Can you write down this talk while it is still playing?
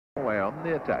Away on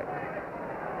the attack.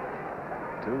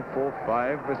 2, 4,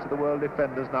 5 rest of the world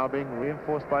defenders now being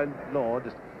reinforced by Law,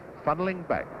 just funneling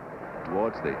back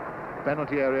towards the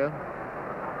penalty area.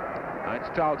 Now it's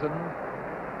Charlton.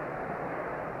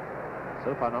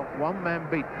 So far not one man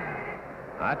beaten.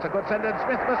 That's a good send, and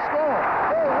Smith must score.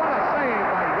 Oh, what a save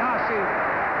by Yashin.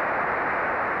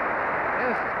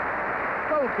 This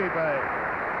goalkeeper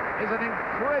is an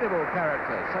incredible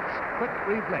character, such quick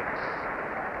reflex.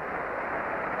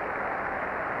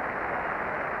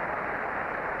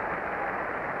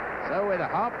 So with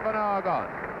half an hour gone,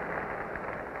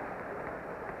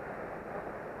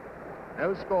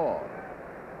 no score.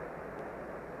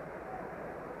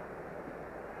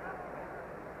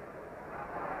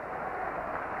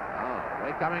 Oh,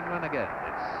 we're coming on again.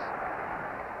 It's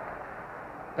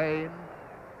Payne.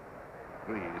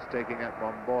 Greaves taking that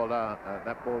ball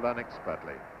down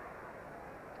expertly.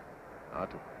 Now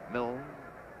to Milne.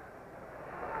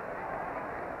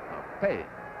 Now Payne.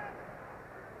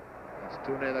 It's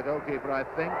too near the goalkeeper, I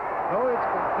think. Oh, it's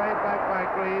been played back by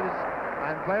Greaves,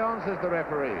 and play on, says the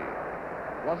referee.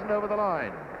 Wasn't over the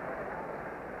line.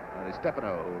 And it's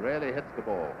Stefano who really hits the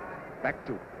ball. Back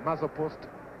to muzzle post.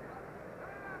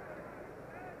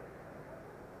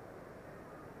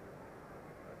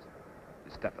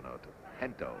 It's Stefano to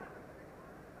Hento.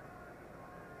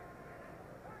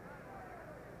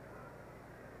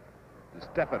 It's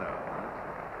Stefano.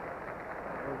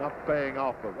 Not paying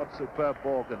off, but what superb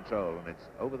ball control, and it's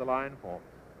over the line for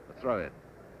the throw-in.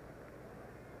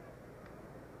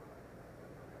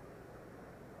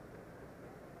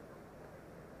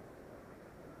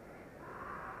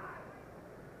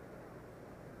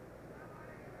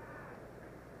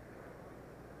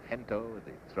 Hento with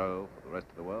the throw for the rest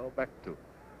of the world, back to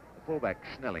the fullback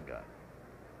Schnellinger.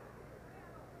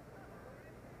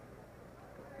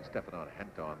 Stefano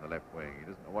Hento on the left wing, he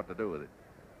doesn't know what to do with it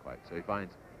quite, so he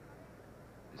finds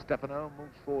Stefano,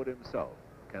 moves forward himself.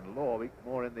 Can Law be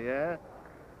more in the air?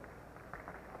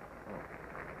 Oh.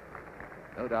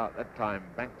 No doubt that time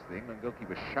Banks, the England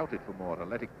goalkeeper, shouted for more to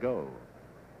let it go.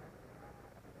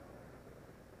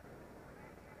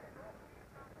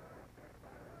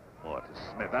 More to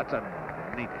Smith. That's a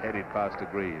neat-headed pass to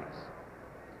Greaves.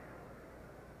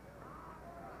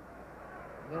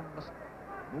 They must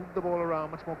move the ball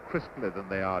around much more crisply than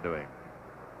they are doing.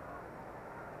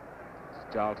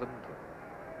 It's Charlton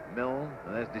to Milne,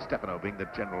 and there's Di Stefano being the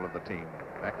general of the team,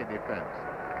 back in defence.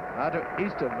 Now to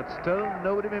Easton, but still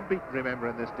nobody been beaten, remember,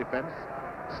 in this defence.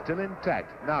 Still intact.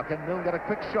 Now can Milne get a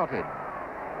quick shot in?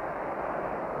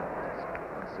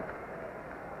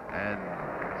 And,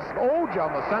 oh,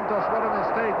 John Dos Santos, what a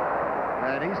mistake.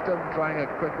 And Easton trying a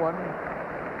quick one.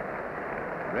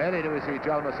 Rarely do we see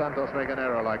John Dos Santos make an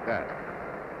error like that.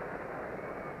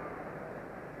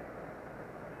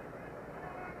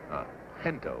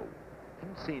 Hento,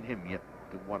 haven't seen him yet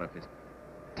do one of his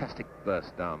fantastic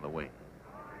bursts down the wing.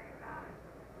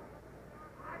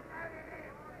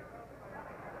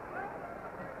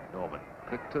 Norman,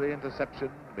 quick to the interception,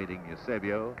 meeting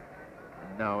Eusebio,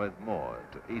 and now with more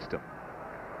to Easton.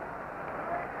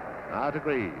 Now to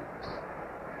Greaves.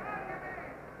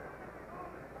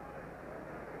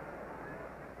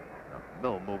 Now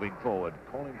Milne moving forward,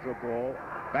 calling for a ball.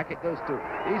 Back it goes to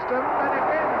Easton, and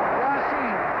again,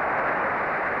 Yassin.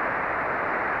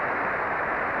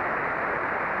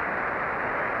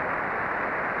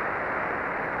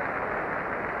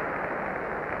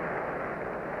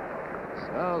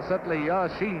 Well, certainly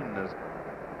Yashin has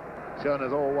shown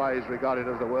as always regarded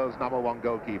as the world's #1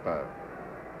 goalkeeper.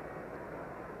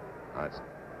 That's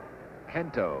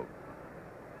Hento.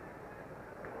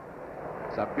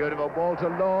 It's a beautiful ball to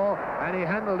Law, and he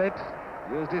handled it,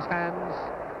 used his hands,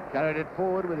 carried it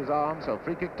forward with his arms, so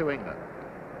free kick to England.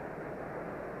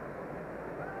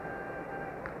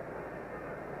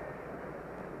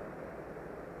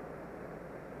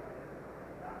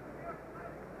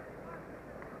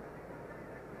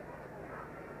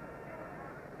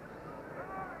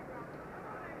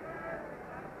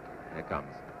 Here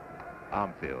comes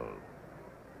Armfield.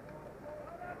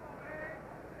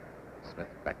 Smith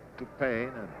back to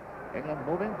Payne, and England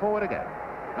moving forward again.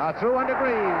 Now through under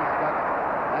Greaves, but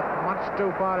that's much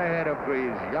too far ahead of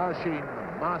Greaves. Yashin,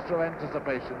 master of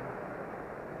anticipation.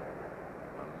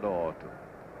 And Law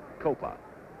to Copa.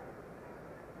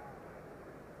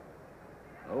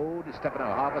 Oh, Di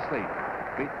Stefano half asleep,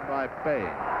 beaten by Payne.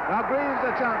 Now Greaves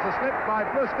a chance to slip by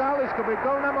Pluskal. This could be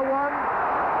goal #1.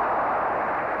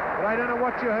 But I don't know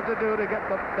what you have to do to get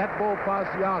that ball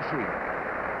past Yashin.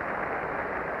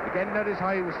 Again, notice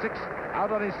how he was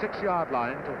out on his 6-yard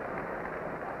line to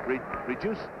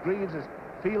reduce Greaves'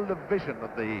 field of vision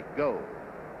of the goal.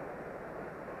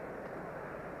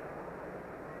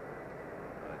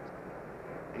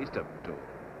 Eastham to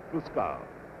Puskal.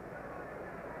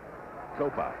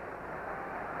 Copa.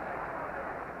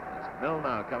 It's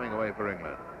Milner coming away for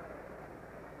England.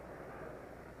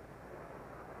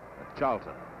 And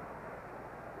Charlton.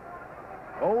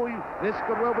 Oh, this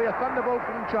could well be a thunderbolt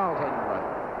from Charlton.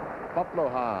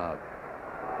 Poplohard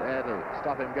there to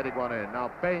stop him getting one in. Now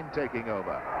Payne taking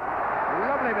over.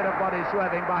 Lovely bit of body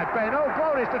swerving by Payne. Oh,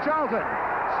 glories to Charlton.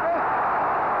 Smith.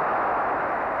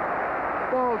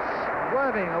 Ball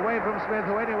swerving away from Smith,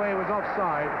 who anyway was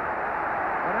offside.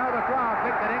 And now the crowd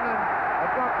think that England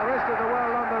have got the rest of the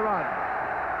world on the run.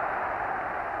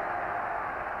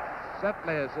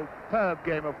 Certainly a superb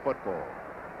game of football.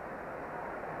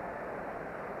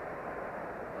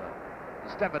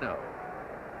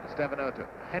 Stefano to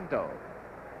Hento.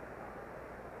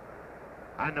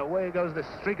 And away goes the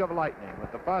streak of lightning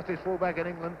with the fastest fullback in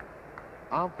England,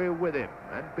 Armfield with him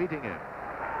and beating him.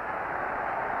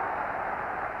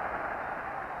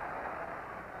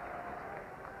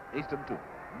 Eastham to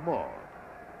Moore.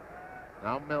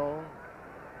 Now Milne.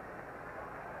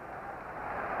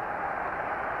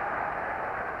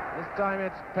 This time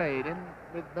it's paid in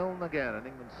with Milne again, and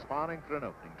England sparring for an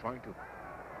opening, trying to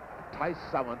entice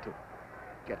someone to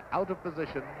get out of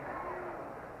position.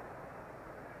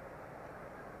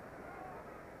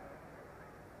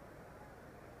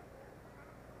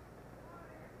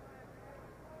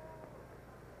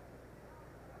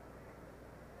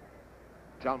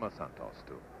 Jalma Santos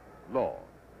to Law.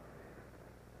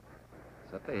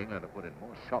 Certainly England have put in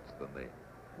more shots than the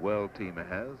world team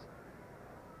has.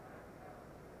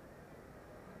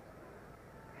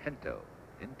 Hento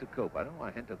into Cope. I don't know why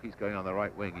Hento keeps going on the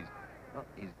right wing.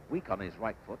 He's weak on his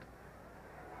right foot.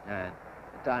 And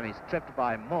the time he's tripped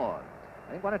by Moore.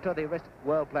 I think one or two of the rest of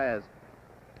world players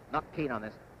not keen on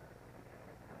this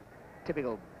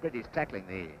typical British tackling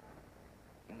the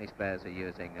English players are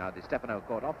using. Now Di Stefano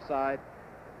caught offside.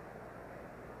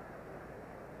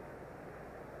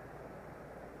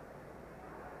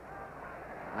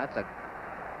 That's a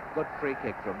good free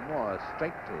kick from Moore,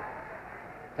 straight to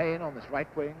Payne on this right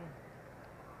wing.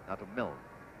 Now to Milne.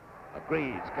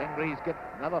 Greaves. Can Greaves get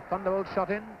another thunderbolt shot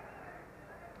in?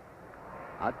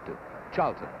 Out to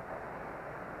Charlton.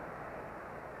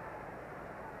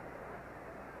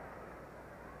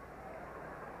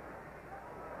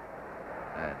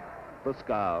 And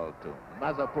Puskal to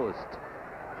Mazapust.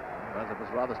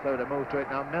 Mazapust rather slow to move to it.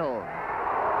 Now Milne.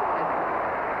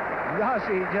 And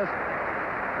Yashi just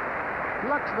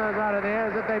plucks those out of the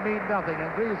air as if they mean nothing,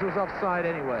 and Greaves was offside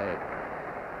anyway.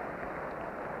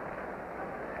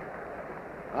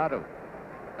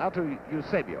 Now to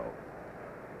Eusebio.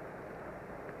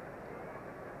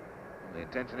 The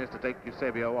intention is to take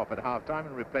Eusebio off at half-time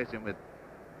and replace him with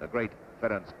the great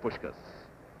Ferenc Puskas.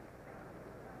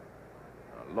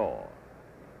 Law.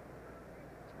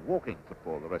 It's walking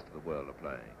football the rest of the world are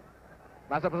playing.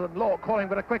 Mazepus and Law calling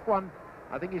for a quick one.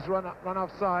 I think he's run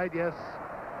offside, yes.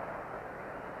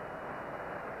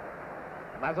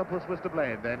 Mazepus was to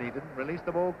blame then. He didn't release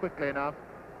the ball quickly enough.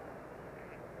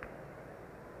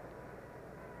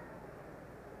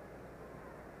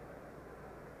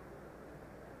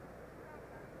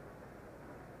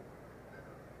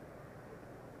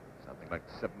 Something like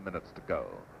 7 minutes to go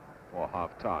for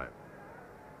half-time.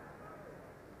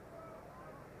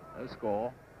 No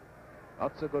score.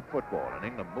 Lots of good football, and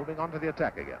England moving on to the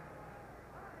attack again.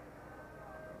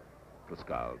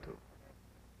 Puskal to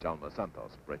Jalma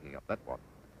Santos, breaking up that one.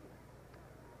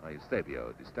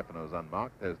 Eusebio. Di Stefano's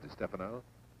unmarked. There's Di Stefano.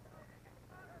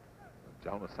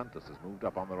 Jalma Santos has moved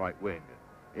up on the right wing.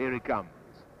 Here he comes.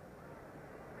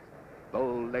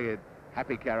 Bow-legged,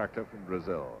 happy character from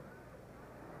Brazil.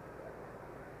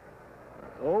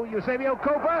 Oh, Eusebio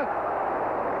Copa!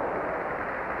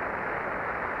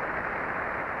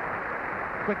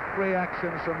 Quick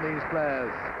reactions from these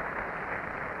players.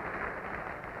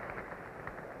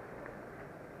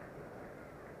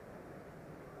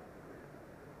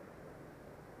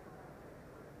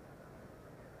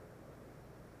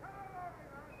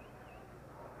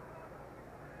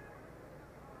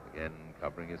 Again,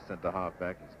 covering his centre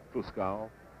half-back is Puskal.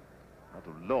 Now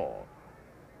to Law.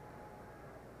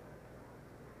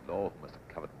 Law, who must have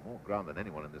covered more ground than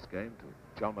anyone in this game,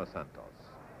 to Jalma Santos.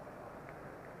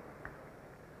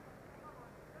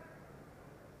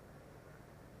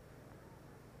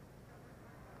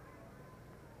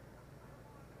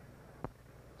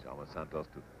 Jalma Santos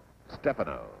to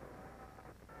Stefano.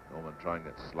 Norman trying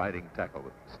that sliding tackle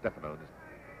with Stefano, just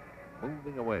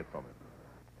moving away from him.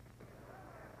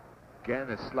 Again,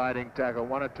 a sliding tackle.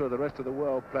 One or two of the rest of the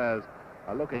world players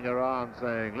are looking around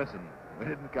saying, listen, we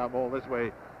didn't come all this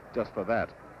way just for that.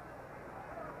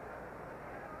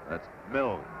 That's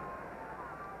Milne.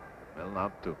 Milne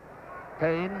out to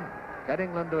Payne. Get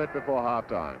England to it before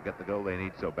half-time. Get the goal they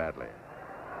need so badly.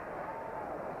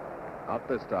 Not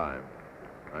this time.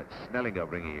 Right, Schnellinger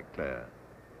bringing it clear.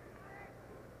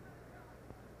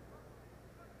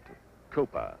 To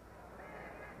Cooper.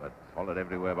 But followed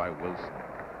everywhere by Wilson.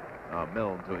 Now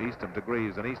Milne to Eastham, to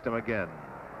Greaves, and Eastham again.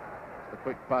 The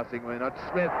quick passing way, not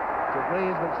Smith to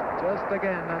Greaves, but just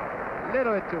again a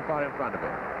little bit too far in front of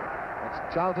him.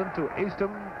 It's Charlton to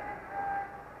Eastham.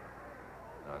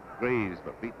 Greaves,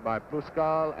 but beaten by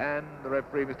Pluskal, and the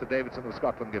referee, Mr. Davidson of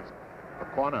Scotland, gives a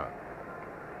corner.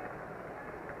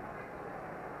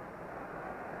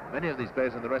 Many of these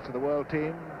players in the rest of the world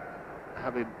team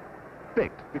have been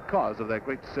picked because of their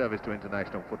great service to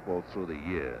international football through the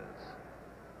years.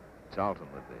 Charlton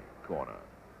with the corner.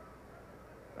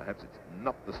 Perhaps it's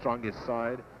not the strongest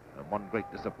side, and one great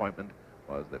disappointment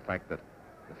was the fact that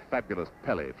the fabulous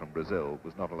Pelé from Brazil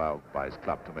was not allowed by his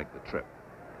club to make the trip.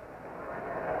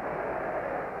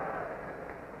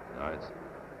 Now it's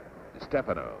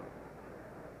Stefano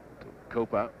to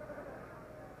Cooper.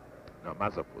 Now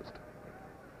Mazepust.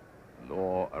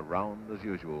 Law around as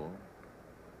usual.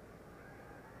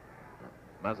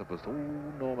 Mazepust.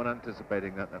 Oh, Norman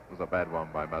anticipating that. That was a bad one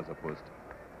by Mazepust.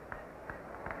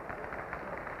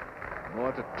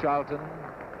 More to Charlton.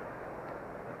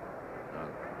 Now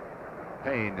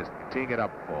Payne is teeing it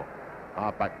up for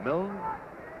halfback Milne.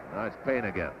 Now it's Payne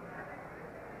again.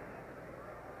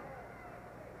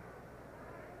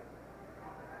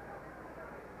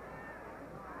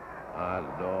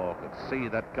 Law could see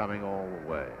that coming all the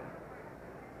way.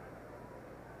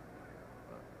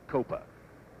 Cooper.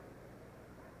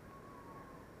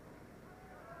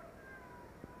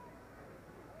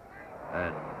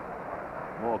 And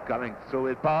more coming through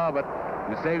with power, but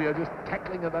Eusebio just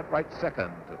tackling at that right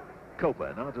second.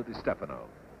 Cooper, now to Di Stefano.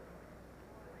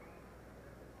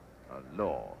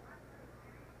 Law.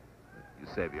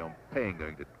 Eusebio, Payne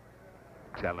going to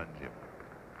challenge him.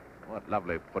 What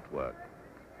lovely footwork.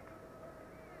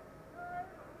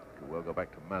 We'll go back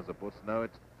to Mazepust. No,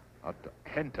 it's out to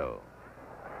Hento.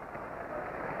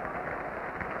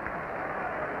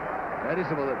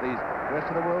 Noticeable that these rest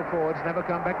of the world forwards never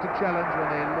come back to challenge when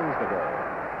they lose the ball.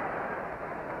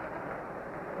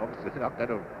 Obviously, they're not going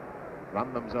to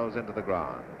run themselves into the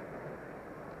ground.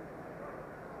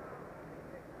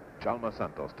 Chalmers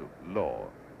Santos to Law.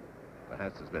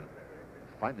 Perhaps has been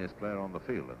the finest player on the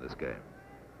field in this game.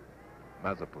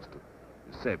 Mazepust to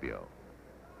Eusebio.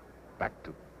 Back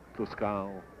to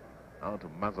Pluskal, now to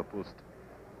Mazepust.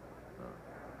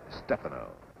 Stefano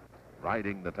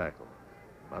riding the tackle.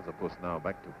 Mazepust now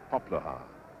back to Poplar.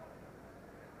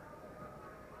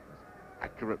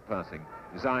 Accurate passing,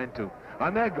 designed to...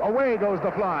 And there, away goes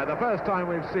the flyer, the first time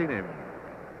we've seen him.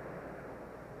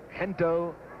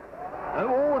 Hento.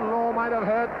 Oh, and Law might have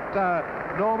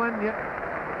hurt Norman.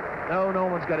 Yeah. No,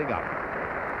 Norman's getting up.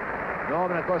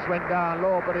 Norman, of course, went down.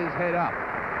 Law put his head up.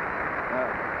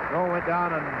 Norman went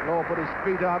down and Law put his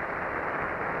feet up.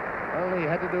 Well, he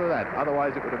had to do that,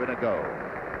 otherwise it would have been a goal.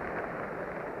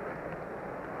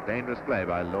 Dangerous play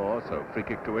by Law, so free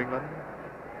kick to England.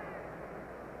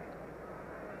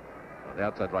 On the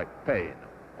outside right, Payne.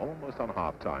 Almost on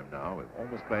half-time now. We've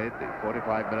almost played the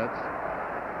 45 minutes.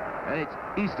 And it's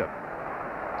Eastham.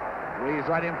 He's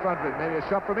right in front of him. Maybe a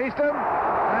shot from Eastham.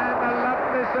 And a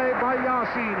lovely save by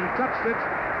Yashin. He touched it.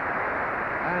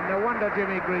 And no wonder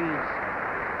Jimmy Greaves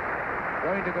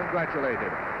going to congratulate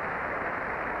him.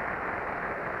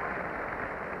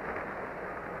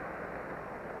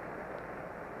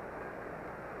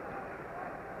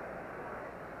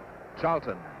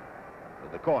 Charlton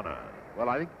to the corner. Well,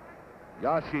 I think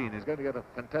Yashin is going to get a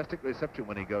fantastic reception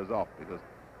when he goes off, because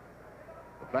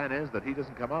the plan is that he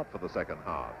doesn't come out for the second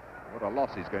half. What a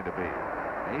loss he's going to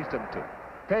be. Eastham to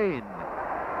Payne.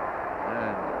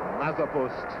 And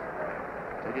Mazepust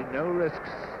taking no risks.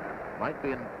 Might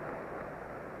be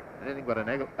anything but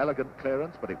an elegant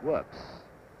clearance, but it works.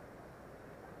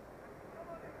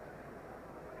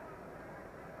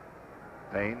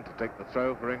 Payne to take the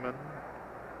throw for England.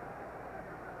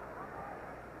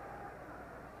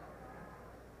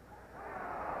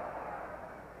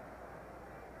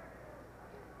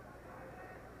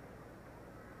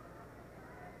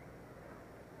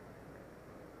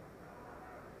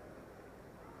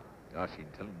 Yashin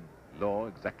telling Law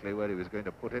exactly where he was going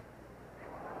to put it.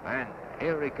 And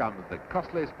here he comes, the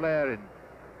costliest player in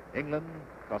England.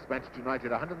 Cost Manchester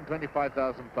United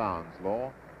 £125,000,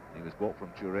 Law. He was bought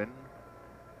from Turin.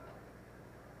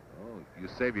 Oh,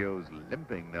 Eusebio's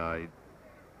limping now. He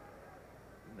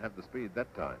didn't have the speed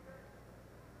that time.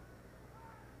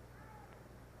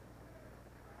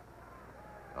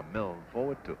 Milne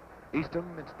forward to Eastham.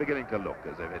 It's beginning to look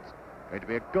as if it's going to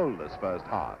be a goalless first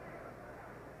half.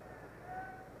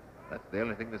 That's the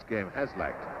only thing this game has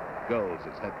lacked. Goals.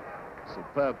 It's had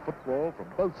superb football from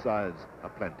both sides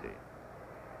aplenty.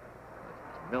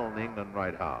 It's Milne, England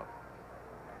right half.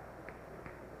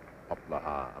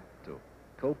 Oplaha up to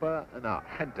Copa, and now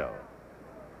Hento.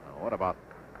 Now what about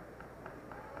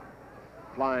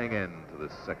flying into the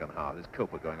second half? Is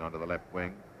Copa going onto the left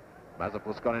wing?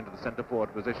 Mazepus gone into the centre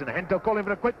forward position. Hento calling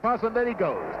for a quick pass, and there he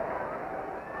goes.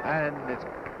 And it's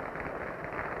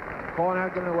corner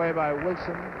given away by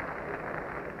Wilson.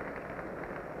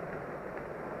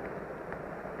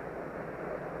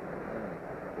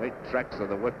 Great tracks of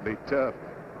the Wembley turf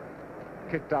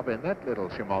kicked up in that little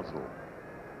schmozzle.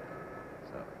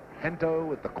 So Hento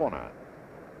with the corner.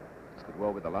 This could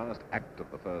well be the last act of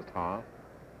the first half,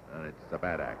 and it's a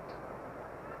bad act.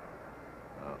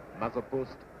 Mazepus.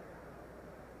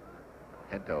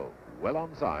 Hento well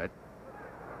onside.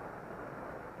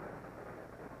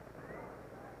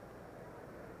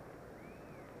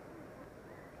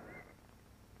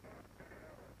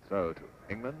 Throw to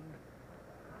England.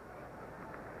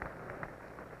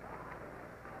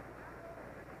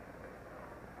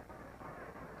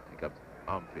 Here comes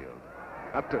Armfield.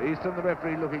 Up to Eastham, the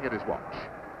referee looking at his watch.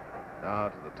 Now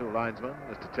to the two linesmen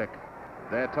just to check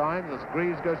their time. As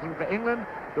Greaves goes through for England,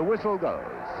 the whistle goes.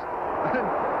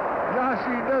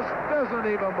 Yashin doesn't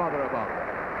even bother about it.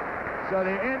 So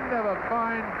the end of a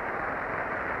fine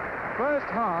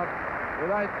first half with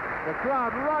the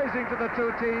crowd rising to the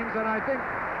two teams, and I think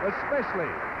especially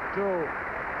to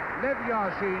Lev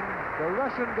Yashin, the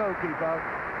Russian goalkeeper,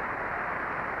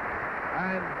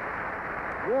 and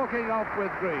walking off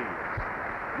with Greaves.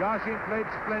 Yashin played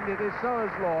splendid, so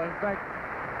has Law. In fact,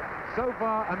 so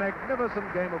far a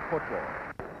magnificent game of football.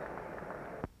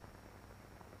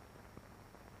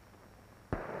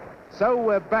 So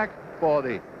we're back for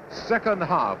the second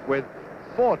half with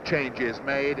 4 changes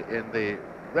made in the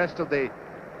rest of the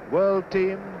world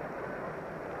team.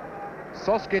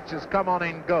 Soskic has come on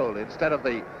in goal instead of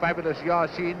the fabulous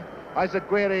Yashin.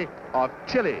 Izaguirre of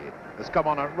Chile has come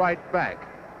on at right back.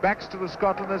 Baxter of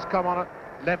Scotland has come on at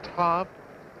left half.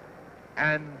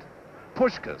 And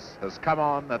Puskás has come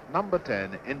on at number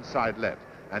 10 inside left.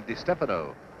 And Di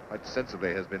Stefano, quite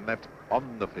sensibly, has been left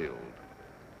on the field.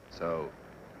 So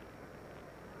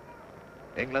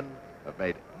England have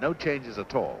made no changes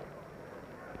at all.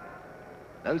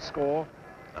 No score.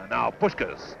 And now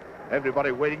Puskás.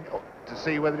 Everybody waiting to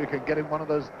see whether he can get in one of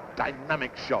those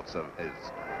dynamic shots of his.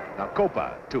 Now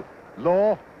Copa to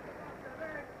Law.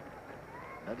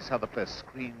 Notice how the players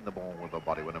screen the ball with the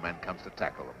body when a man comes to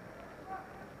tackle them.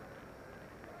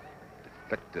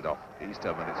 Deflected off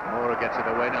Eastham, and it's Moore gets it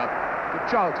away now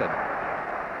to Charlton.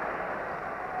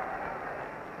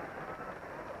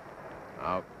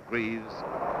 Now Greaves.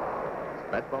 It's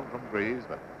a bad ball from Greaves,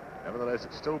 but nevertheless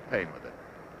it's still paying with it.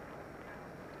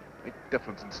 Big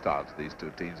difference in starts, these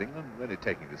two teams. England really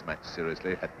taking this match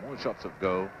seriously, had more shots of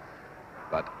goal,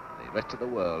 but the rest of the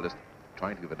world is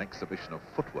trying to give an exhibition of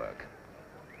footwork.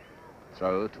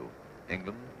 Throw to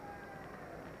England.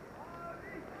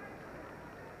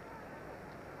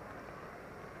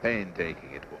 Payne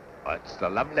taking it. Oh, it's a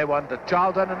lovely one to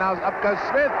Charlton, and now up goes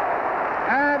Smith.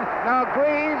 And now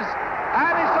Greaves,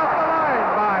 and he's off the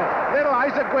line by little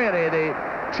Izaguirre, the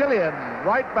Chilean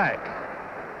right back.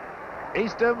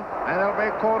 Eastham, and that'll be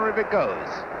a corner if it goes.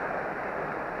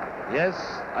 Yes,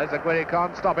 Izaguirre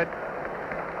can't stop it.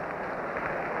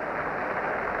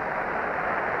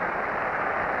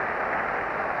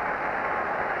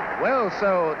 Well,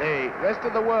 so the rest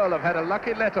of the world have had a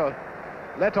lucky let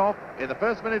off in the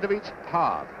first minute of each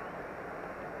half.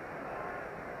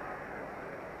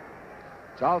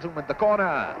 Charlton with the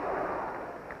corner.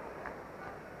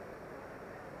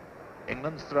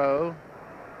 England's throw.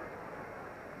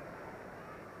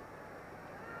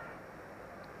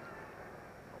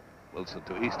 Wilson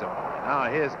to Eastham. Now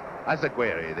here's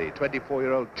Izaguirre, the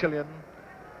 24-year-old Chilean.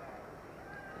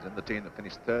 He's in the team that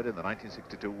finished third in the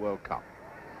 1962 World Cup.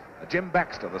 Now Jim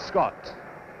Baxter, the Scot,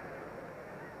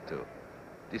 to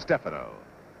Di Stefano.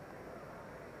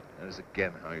 Notice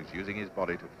again how he's using his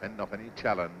body to fend off any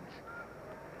challenge.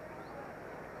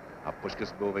 Now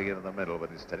Puskás moving in the middle, but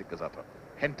instead it goes out to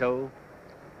Hento.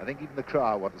 I think even the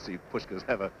crowd want to see Puskás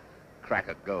have a crack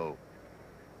at goal.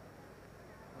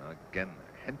 Again,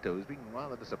 Hento has been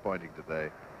rather disappointing today.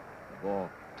 The ball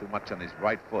too much on his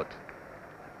right foot.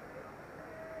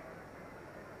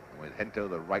 And with Hento,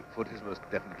 the right foot is most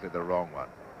definitely the wrong one.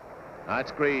 Now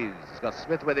it's Greaves. He's got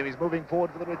Smith with him. He's moving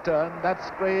forward for the return.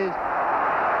 That's Greaves.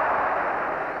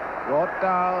 Brought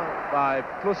down by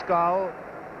Puskás.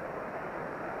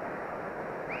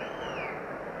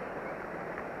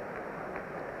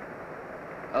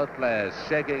 Both players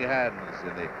shaking hands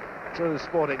in the true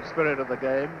sporting spirit of the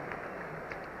game.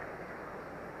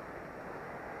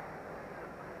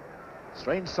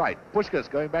 Strange sight. Puskás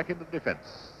going back into the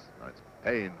defence. Now it's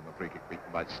Payne from a free kick beaten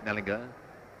by Schnellinger.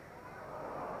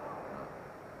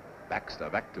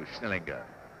 Baxter back to Schnellinger.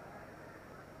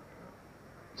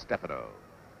 Stefano.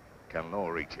 Can Law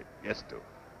reach it? Yes to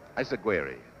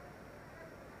Isaguirre.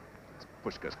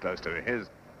 Puskás close to him.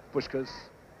 Here's Puskás,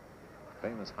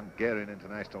 famous Hungarian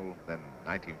international, then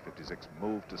 1956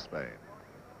 moved to Spain.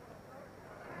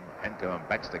 Hento and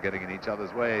Baxter getting in each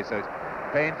other's way, so it's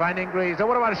Payne finding Greaves. Oh,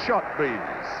 what about a shot, Greaves?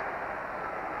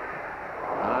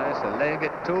 Nice, they're laying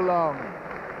it too long.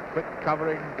 Quick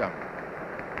covering,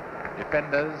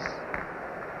 defenders.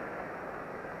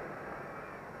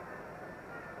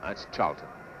 That's Charlton.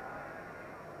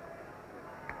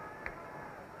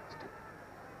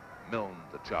 Milne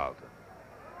to Charlton.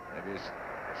 Maybe it's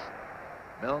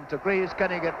Milne to Greaves. Can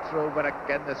he get through? But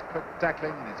again, this quick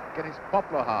tackling. He's getting his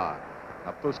Poplar hard.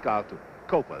 Now Puskás to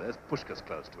Koper. There's Puskás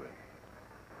close to him.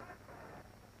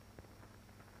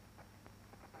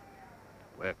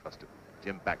 Way across to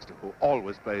Jim Baxter, who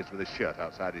always plays with his shirt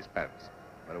outside his pants,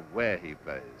 no matter where he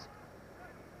plays.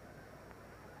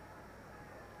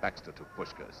 Baxter to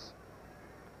Puskás.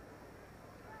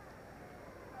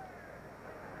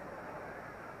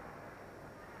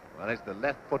 Well, it's the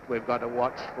left foot we've got to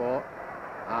watch for,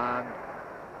 and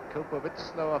Koper a bit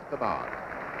slow off the mark.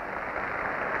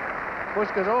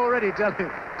 Puskás already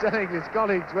telling his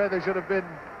colleagues where they should have been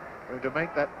to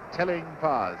make that telling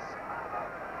pass.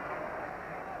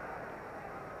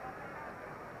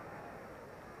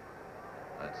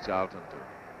 That's Charlton to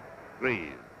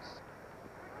Greaves.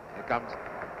 Here comes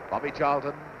Bobby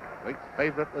Charlton, great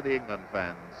favourite with the England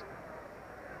fans.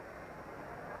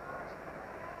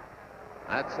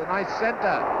 That's a nice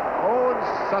centre. Oh, and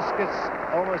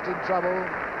Suskis almost in trouble.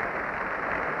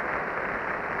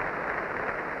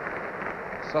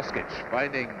 Suskic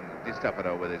finding Di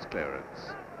Stefano with his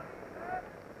clearance.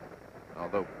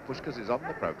 Although Puskás is on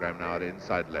the programme now at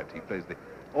inside left, he plays the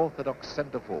orthodox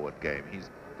centre-forward game. He's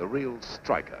the real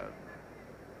striker.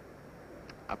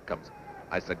 Up comes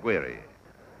Isaguirre.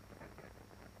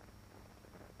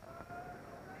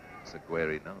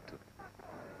 Isaguirre now to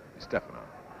Di Stefano.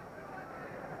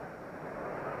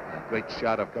 A great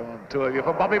shot of go on two of you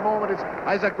for Bobby Moore, but it's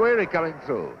Isaguirre coming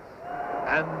through.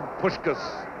 And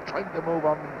Puskás trying to move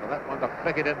on for that one to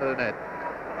flick it into the net.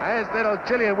 As little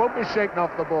Gillian won't be shaken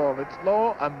off the ball. It's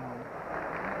Law and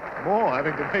Moore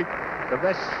having to make the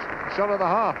best shot of the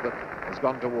half that has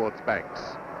gone towards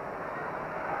Banks.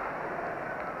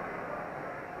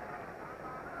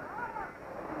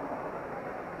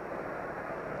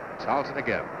 Charlton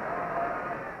again.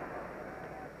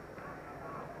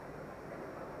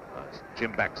 That's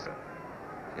Jim Baxter.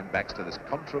 Jim Baxter, this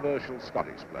controversial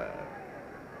Scottish player.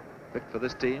 Fit for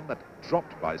this team that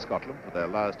dropped by Scotland for their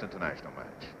last international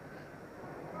match.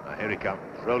 Now here he comes,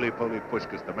 roly-poly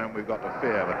Puskás, the man we've got to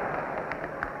fear, but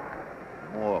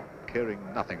Moore caring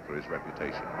nothing for his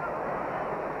reputation.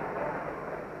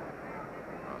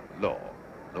 Law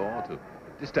to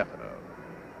Di Stefano.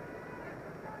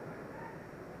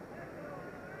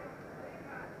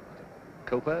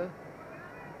 Koper.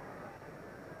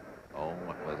 Oh,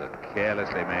 it was a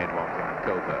carelessly made one from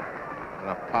Koper.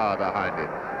 Enough power behind it.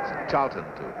 It's Charlton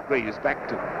to Greaves, back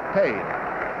to Payne.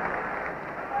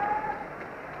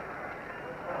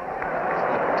 It's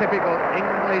the typical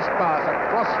English pass, a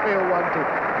crossfield one to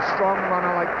a strong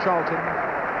runner like Charlton.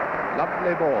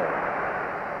 Lovely ball.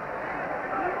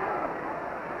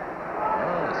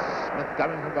 Oh, Smith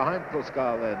coming from behind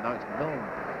Puskás there. Now it's Milne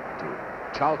to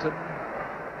Charlton.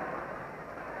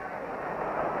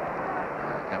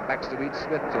 Can Baxter beat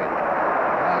Smith to it?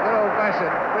 Good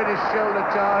old-fashioned British shoulder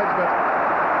charge, but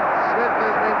Smith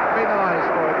has been penalised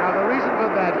for it. Now, the reason for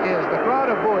that is the crowd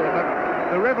are booing, but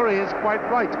the referee is quite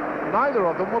right. Neither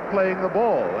of them were playing the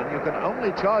ball, and you can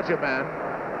only charge a man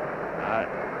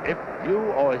if you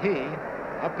or he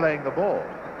are playing the ball.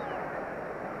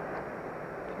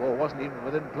 The ball wasn't even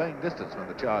within playing distance when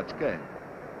the charge came.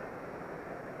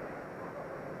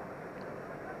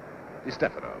 Di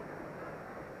Stefano.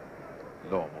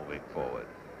 Law moving forward.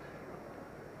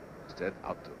 Instead,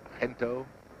 out to Hento.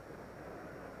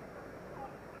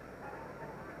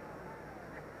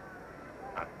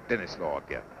 And Dennis Law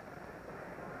again.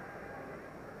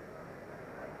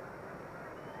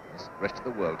 This rest of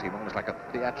the world team almost like a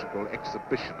theatrical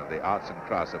exhibition of the arts and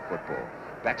crafts of football.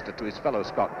 Baxter to his fellow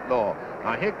Scot, Law.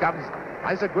 Now here comes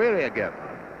Isaguirre again.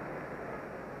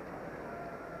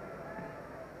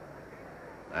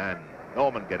 And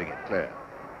Norman getting it clear.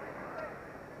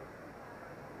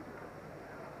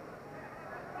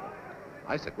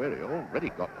 Isaac Weary already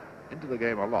got into the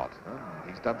game a lot.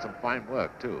 He's done some fine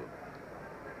work too.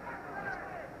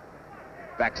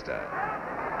 Baxter's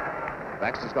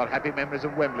got happy memories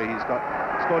of Wembley. He's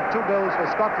scored 2 goals for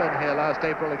Scotland here last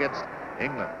April against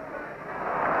England.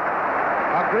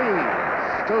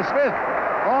 Greaves to Smith.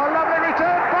 Oh, lovely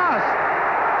return pass.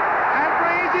 And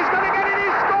Greaves, he's going to get it. He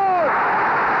scored.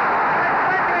 And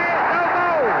quickly, no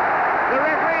goal. The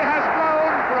referee has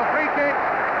blown for a free kick.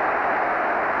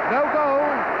 No goal.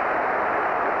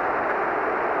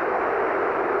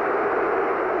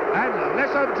 And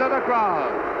listen to the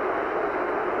crowd.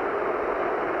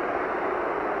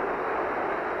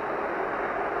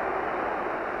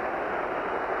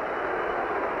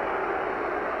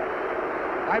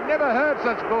 I've never heard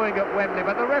such booing at Wembley,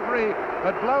 but the referee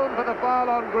had blown for the foul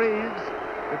on Greaves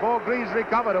before Greaves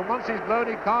recovered, and once he's blown,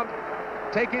 he can't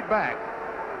take it back.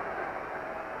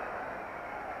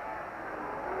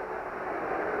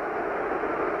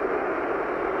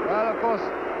 Well, of course,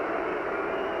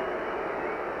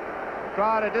 the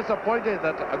crowd are disappointed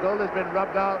that a goal has been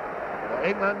rubbed out for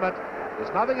England, but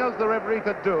there's nothing else the referee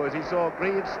could do as he saw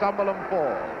Greaves stumble and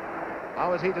fall.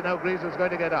 How was he to know Greaves was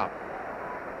going to get up?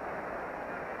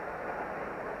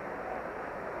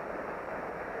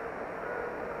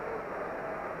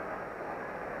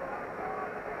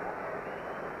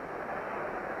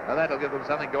 Well, that'll give them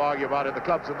something to argue about in the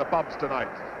clubs and the pubs tonight.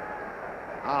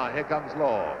 Here comes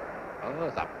Law. Oh,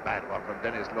 it's a bad one from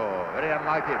Dennis Law. Very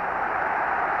unlike him.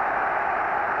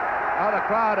 The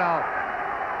crowd are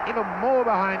even more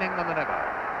behind England than ever.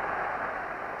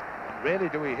 And rarely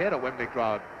do we hear a Wembley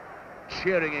crowd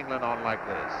cheering England on like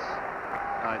this.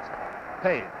 Now it's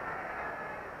Payne.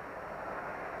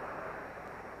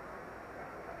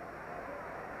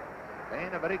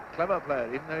 Payne, a very clever player,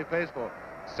 even though he plays for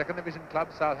second division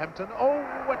club Southampton. Oh,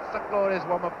 what's the glorious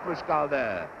one of Plushkal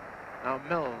there. Now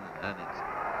Milne, and it's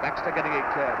Baxter getting it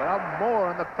clear, but now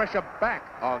Moore and the pressure back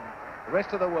on the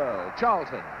rest of the world.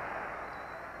 Charlton,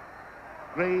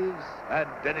 Greaves, and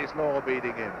Dennis Law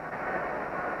beating him.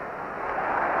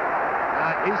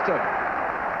 Easton,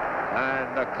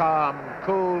 and the calm,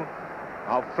 cool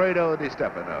Alfredo Di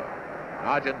Stefano,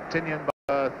 Argentinian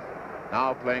birth,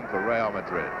 now playing for Real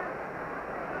Madrid.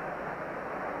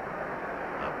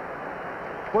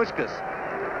 Puskás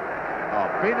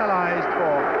penalised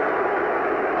for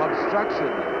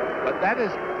obstruction, but that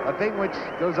is a thing which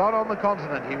goes on the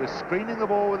continent. He was screening the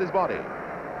ball with his body.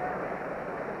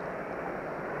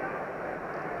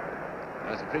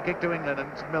 There's a free kick to England,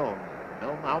 and it's Milne.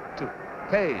 Milne out to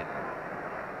Payne.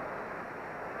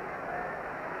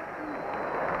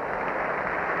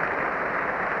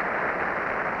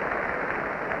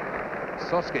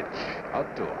 Soskic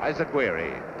out to Isaac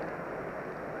Weary.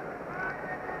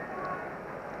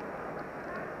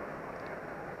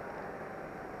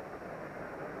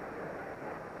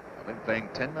 Playing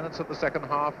 10 minutes of the second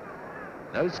half,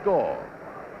 no score.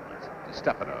 Di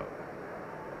Stefano.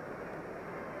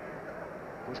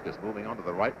 Puskás moving on to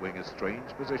the right wing, a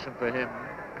strange position for him.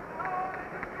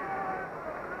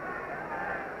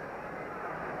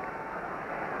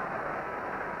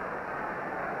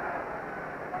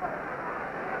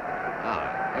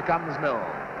 Here comes Milne.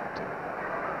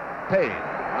 Payne.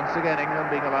 Once again, England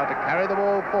being allowed to carry the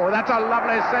ball forward. That's a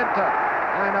lovely centre.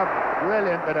 And a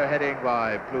brilliant bit of heading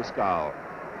by Plushkal.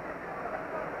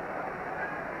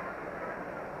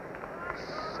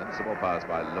 Sensible pass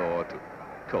by Law to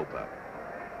Coper.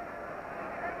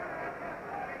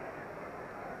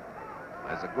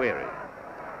 Isaac Weary.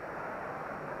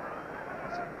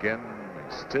 Once again, we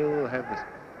still have this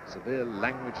severe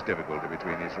language difficulty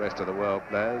between these rest of the world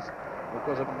players, who of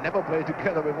course have never played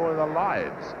together before in their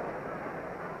lives.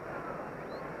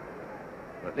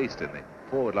 At least in the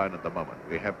forward line at the moment,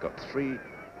 we have got 3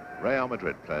 Real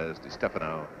Madrid players: Di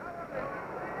Stefano,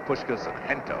 Puskás, and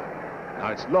Hento.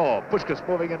 Now it's Law. Puskás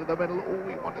moving into the middle. Oh,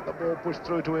 he wanted the ball pushed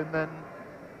through to him then.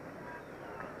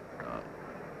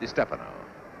 Di Stefano.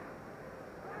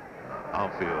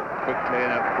 Outfield quickly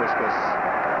in at Puskás.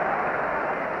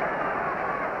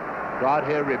 Crowd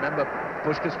here remember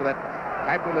Puskás for that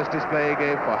fabulous display he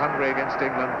gave for Hungary against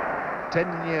England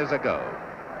 10 years ago.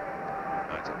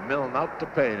 It's a Milne out to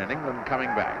Payne, and England coming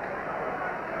back.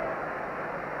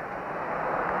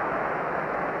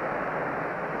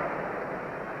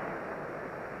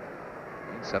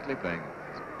 He's certainly playing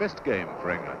his best game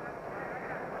for England.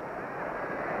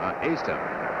 Easton.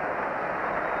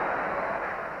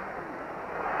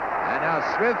 And now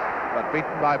Smith, but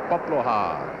beaten by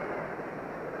Poploha.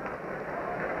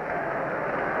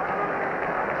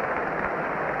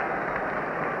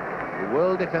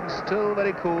 World defence still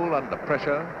very cool under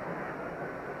pressure.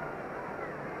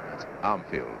 That's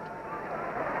Armfield.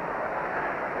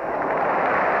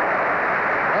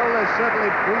 certainly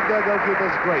proved their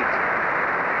goalkeepers great.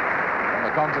 On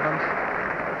the continent,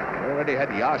 we already had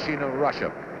Yashin of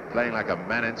Russia playing like a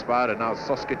man inspired, and now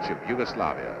Soskic of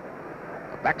Yugoslavia.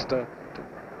 Baxter to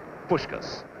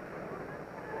Puskás.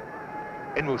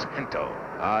 In moves Hento,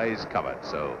 eyes covered,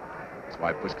 so that's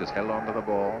why Puskás held on to the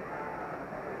ball.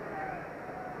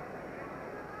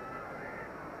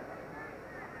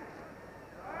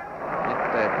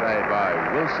 Play by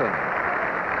Wilson.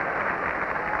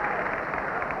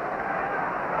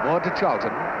 More to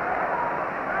Charlton.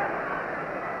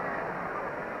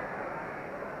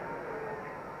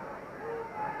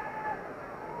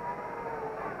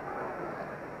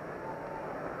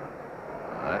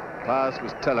 That pass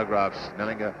was telegraphed.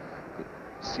 Snellinger could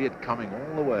see it coming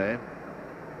all the way.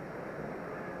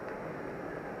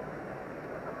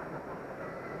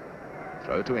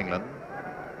 Throw to England.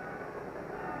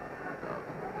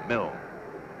 Mill.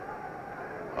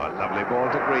 A lovely ball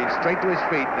to Green, straight to his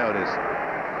feet, notice.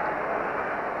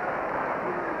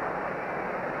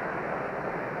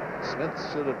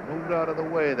 Smith should have moved out of the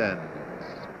way then.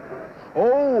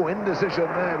 Oh, indecision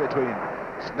there between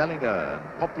Snellinger and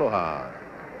Poplohar.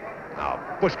 Now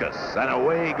Puskás, and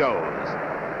away he goes.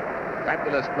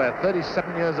 Fabulous player,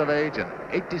 37 years of age and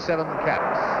 87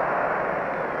 caps.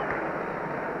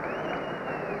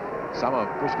 Some of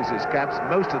Puskás' caps,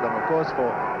 most of them, of course,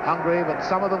 for Hungary, but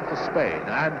some of them for Spain.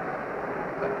 And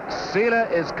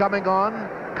Seeler is coming on.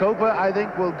 Koper, I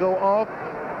think, will go off.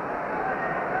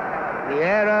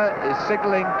 Riera is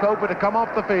signaling Koper to come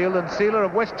off the field, and Seeler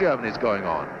of West Germany is going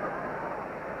on.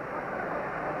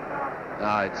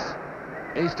 Now it's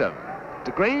Eastham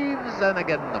to Greaves, and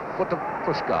again the foot of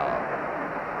Puskás.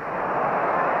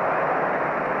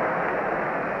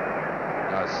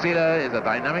 Now Seeler is a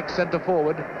dynamic centre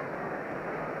forward.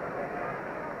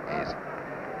 He's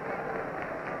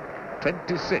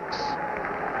 26.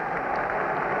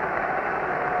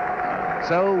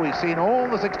 So we've seen all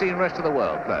the 16 rest of the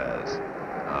world players.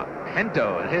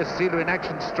 Hento, and here's Seeler in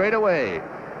action straight away.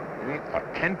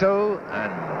 Hento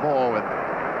and more with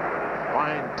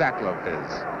fine tackle of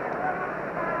his.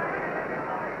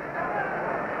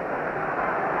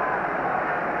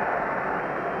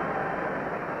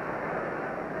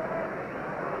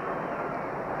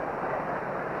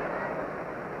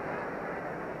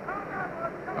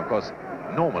 Of course,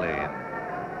 normally in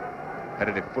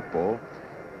competitive football,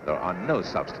 there are no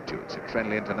substitutes at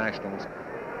friendly internationals.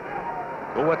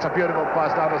 Oh, it's a beautiful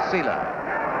pass out of Seeler.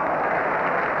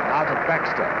 Out of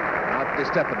Baxter. Out to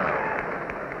Stefano.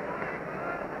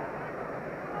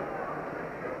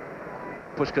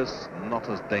 Puskás not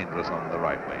as dangerous on the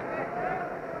right wing.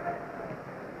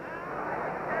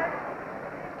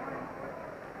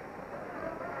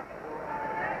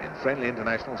 In friendly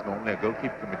internationals, normally a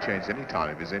goalkeeper can be changed any time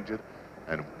if he's injured,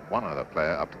 and one other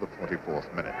player up to the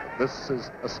 44th minute. This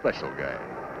is a special game.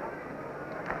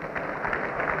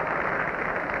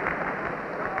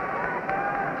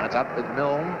 That's up with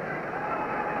Milne.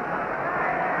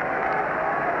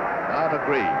 Out of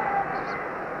Greaves.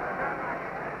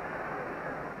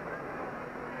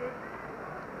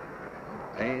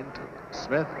 Payne to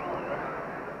Smith.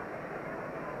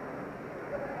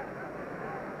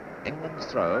 England's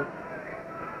throw.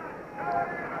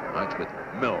 Out with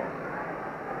Milne.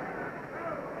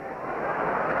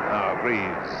 Now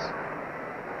Greaves.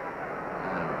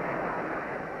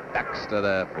 Baxter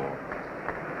there for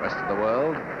rest of the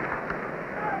world.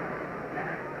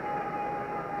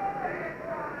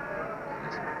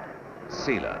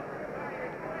 Seeler.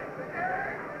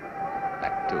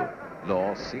 Back to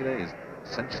Law. Seeler is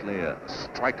essentially a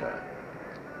striker.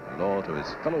 Law to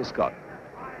his fellow Scot.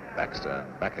 Baxter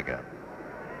and back again.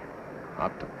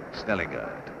 Up to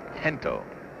Snellinger. To Hento.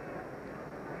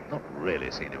 Not really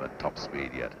seen him at top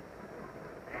speed yet.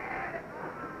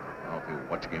 I'll be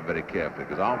watching him very carefully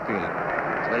because I'm feeling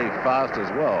it's very fast as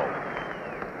well.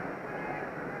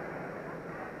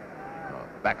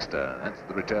 Baxter, that's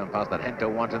the return pass that Hento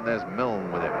wants, and there's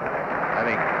Milne with him,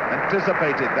 having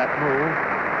anticipated that move.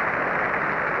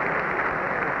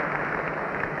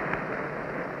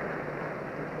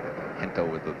 Hento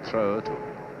with the throw to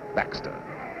Baxter.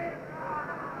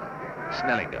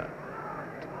 Snellinger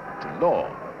to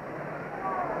Law.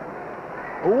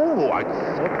 Oh, I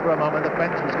thought for a moment the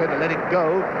bench was going to let it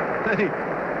go. Then he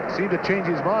seemed to change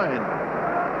his mind.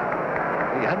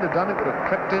 He hadn't have done it, would have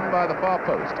crept in by the far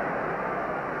post.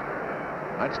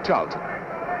 That's Charlton.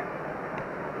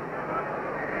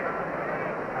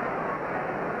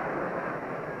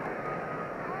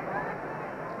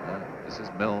 This is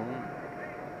Milne.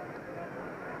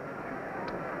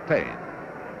 Payne.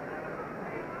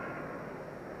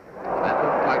 That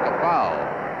looked like a foul.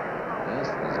 Yes,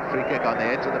 there's a free kick panic on the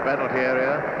edge of the penalty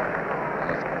area.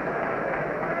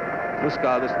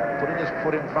 Puskal is putting his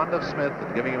foot in front of Smith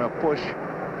and giving him a push.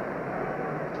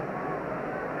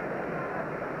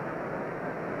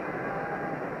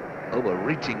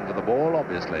 Overreaching for the ball,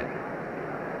 obviously.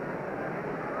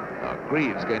 Now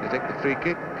Greaves going to take the free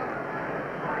kick.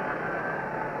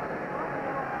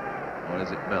 Or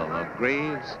is it Mill? Now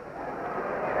Greaves.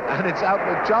 And it's out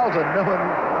with Charlton. No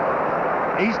one...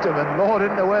 Eastham and Law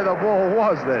didn't know where the ball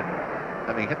was then,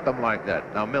 having hit them like that.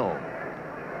 Now Mill.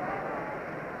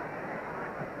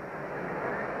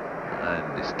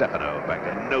 And Di Stefano back,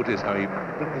 and notice how he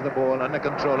brings the ball under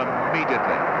control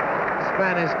immediately. This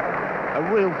man is a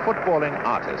real footballing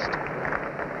artist.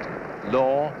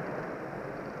 Law.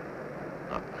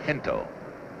 Hento.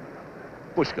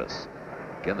 Puskás.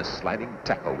 Again, the sliding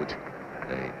tackle, which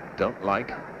they don't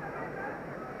like.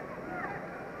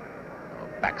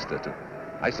 Baxter to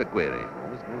Isaguirre.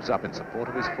 Always moves up in support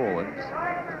of his forwards.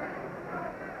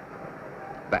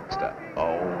 Baxter.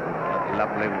 Oh, a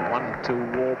lovely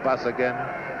 1-2 war pass again.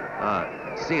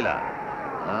 Sealer.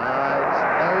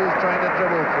 Now he's trying to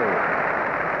dribble through.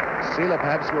 Sealer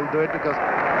perhaps will do it because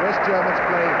West Germans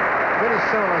play a very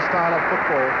similar style of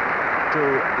football to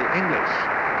the English.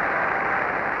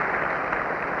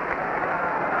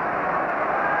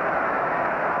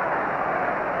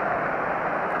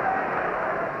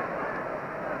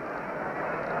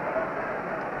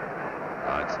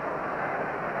 It's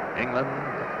England,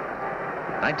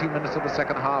 19 minutes of the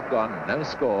second half gone, no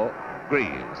score.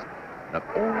 Greaves. Now,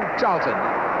 oh, Charlton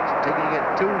taking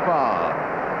it too far.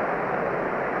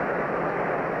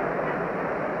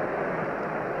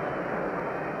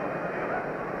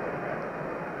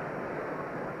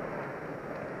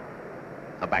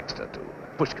 Baxter to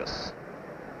Puskás.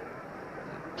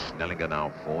 Schnellinger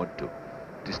now forward to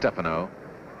Di Stefano.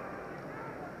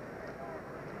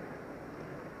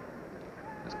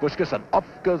 There's Puskás, and off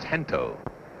goes Hento.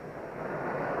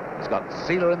 He's got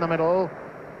Sealer in the middle.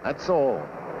 That's all.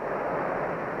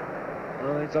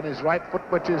 Oh, he's on his right foot,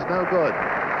 which is no good.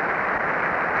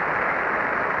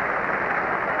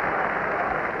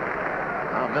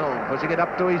 Now Mill pushing it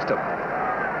up to Eastham.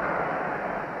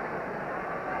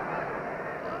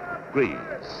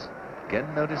 Greaves.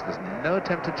 Again, notice there's no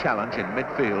attempt to challenge in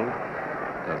midfield.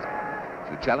 Because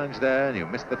if you challenge there and you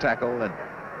miss the tackle, then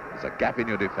there's a gap in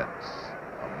your defence.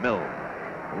 Mill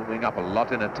moving up a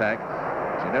lot in attack.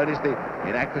 Do you notice the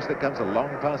inaccuracy that comes a long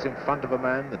pass in front of a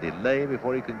man, the delay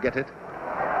before he can get it?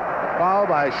 A foul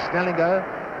by Schnellinger.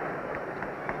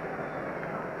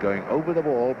 Going over the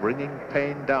ball, bringing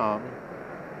Payne down.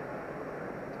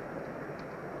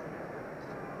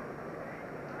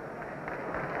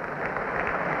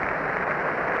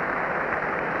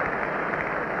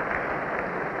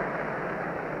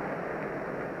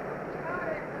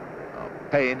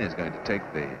 Payne is going to take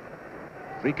the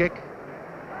free kick.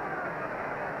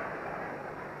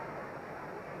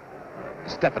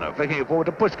 Stefano flicking it forward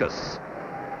to Puskás.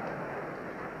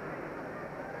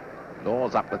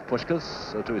 Law's up with Puskás,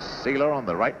 so to his Sealer on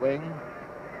the right wing.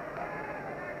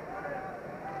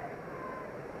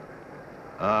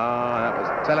 That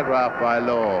was telegraphed by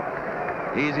Law.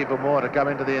 Easy for Moore to come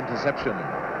into the interception.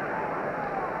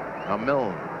 Now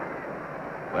Milne.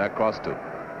 Way across to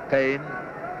Payne.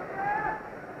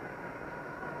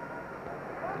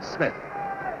 Smith.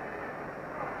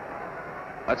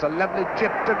 That's a lovely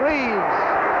chip to Greaves.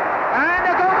 And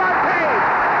a goal by Payne.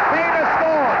 Payne has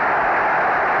scored.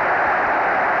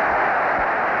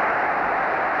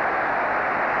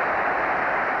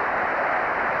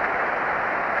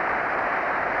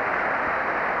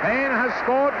 Payne has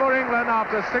scored for England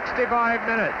after 65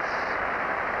 minutes.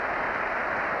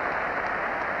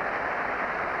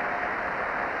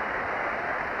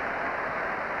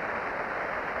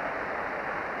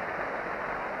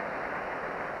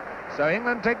 So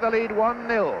England take the lead 1-0.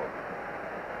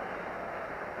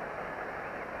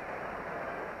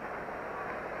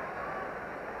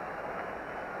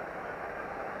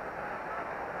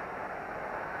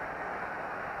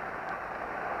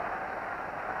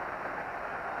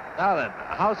 Now then,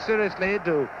 how seriously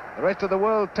do the rest of the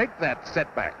world take that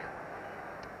setback?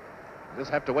 We'll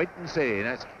just have to wait and see.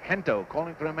 That's Hento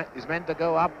calling for his men to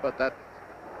go up, but that's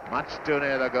much too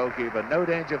near the goalkeeper. No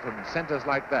danger from centres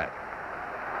like that.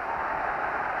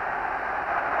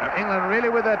 Now England really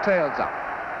with their tails up.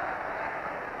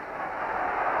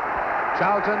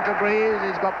 Charlton to Greaves.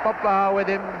 He's got Poplar with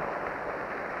him.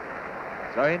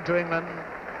 Throw into England.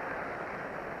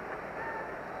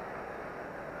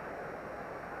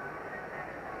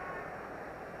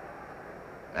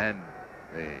 And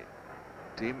the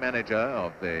team manager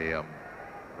of the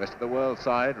rest of the world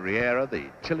side, Riera,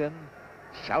 the Chilean,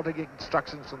 shouting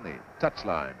instructions from the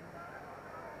touchline.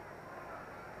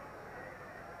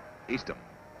 Eastham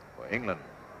for England.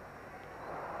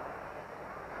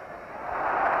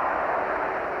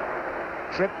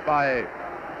 Trip by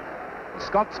the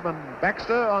Scotsman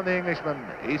Baxter on the Englishman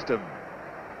Eastham.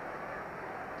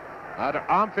 Out of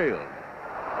Armfield.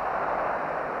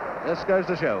 This goes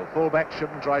to show fullback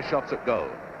shouldn't try shots at goal.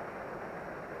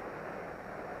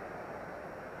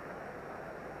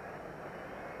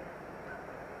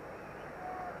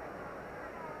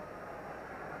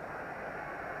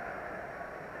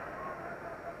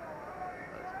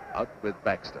 Out with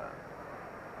Baxter.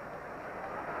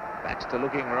 Baxter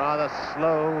looking rather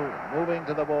slow, moving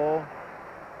to the ball.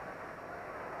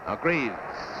 Now Greaves,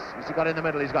 who's he got in the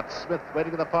middle? He's got Smith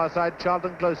waiting at the far side.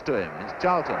 Charlton close to him. It's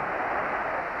Charlton.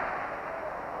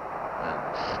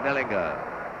 And Schnellinger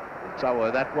in trouble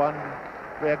with that one.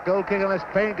 Be a goal kick unless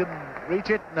Payne can reach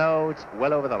it. No, it's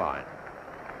well over the line.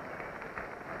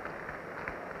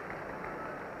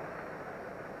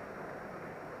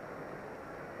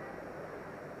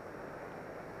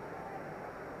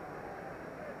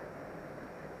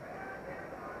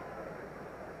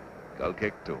 Goal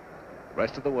kick to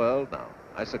rest of the world now.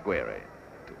 Isaguirre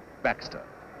to Baxter.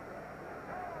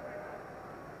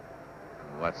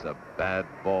 What's a bad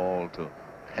ball to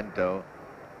Hento.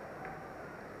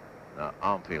 Now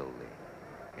Armfield,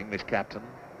 the English captain.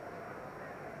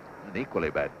 An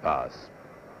equally bad pass.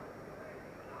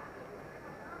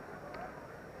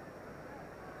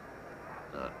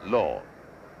 Law.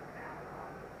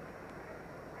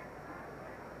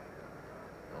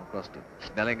 Across to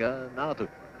Schnellinger, now to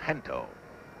Hento.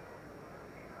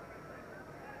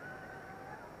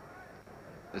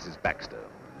 This is Baxter,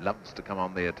 who loves to come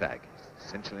on the attack. He's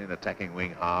essentially an attacking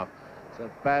wing half. It's a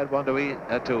bad one to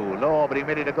Law, but he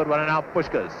made it a good one, and now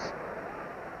Puskás.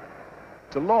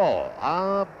 To Law.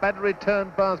 Bad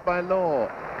return pass by Law.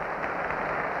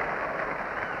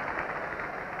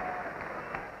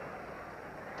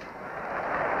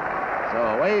 So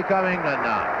away come England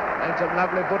now. And some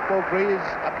lovely football. Greaves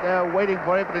up there waiting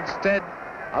for it, but instead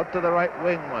out to the right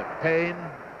wing by Payne.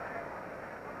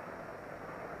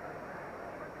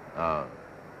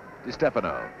 Di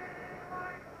Stefano.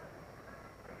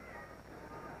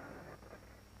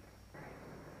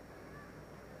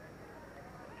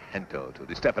 Hento to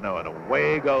Di Stefano, and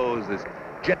away goes this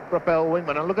jet-propelled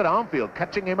wingman. And look at Armfield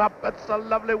catching him up. That's a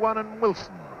lovely one, and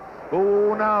Wilson.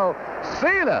 Oh, now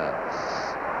Sealer.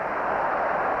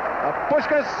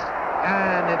 Puskás,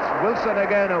 and it's Wilson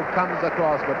again who comes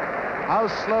across, but how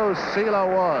slow Sealer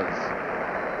was.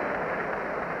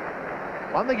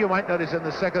 One thing you might notice in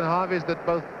the second half is that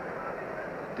both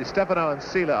Di Stefano and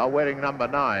Sealer are wearing number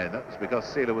 9. That was because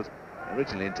Sealer was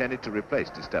originally intended to replace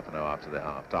Di Stefano after the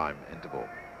half-time interval.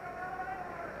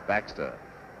 Baxter.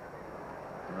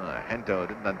 Hento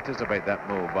didn't anticipate that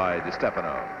move by Di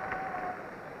Stefano.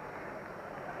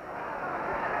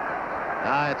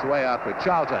 Now it's way out with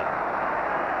Charlton.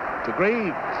 To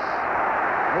Greaves.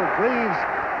 Oh, Greaves.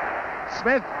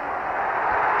 Smith.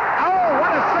 Oh,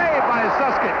 what a save by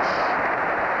Suskich.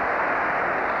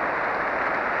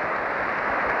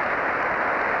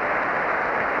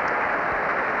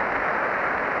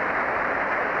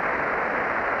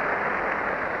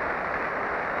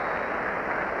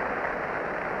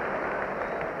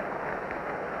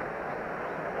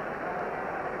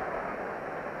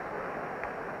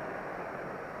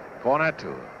 Corner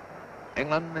to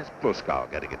England. Is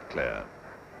Puskás getting it clear.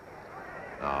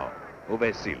 Now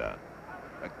Uwe Sealer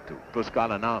back to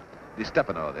Puskás, and now Di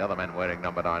Stefano, the other man wearing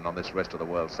number 9 on this rest of the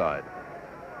world side.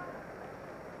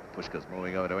 Puskás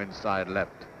moving over to inside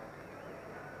left.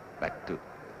 Back to Di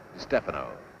Stefano.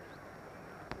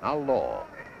 Now Law.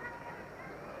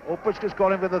 Oh, Puskás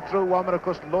got him with a through one, but of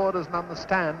course Law doesn't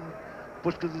understand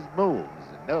Puskás' moves.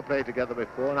 Never played together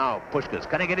before. Now Puskás,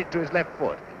 can he get it to his left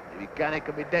foot? If he can, it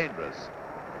can be dangerous.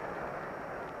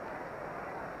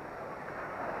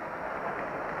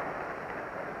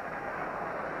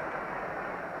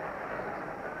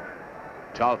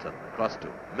 Charlton across to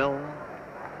Milne.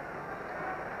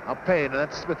 Now Payne, and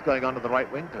that's Smith going on to the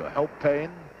right wing to help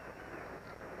Payne.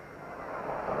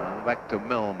 Back to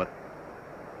Milne, but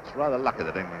it's rather lucky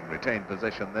that England retained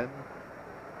possession then.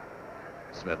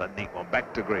 Smith, a neat one,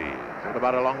 back to Greaves. What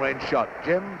about a long-range shot,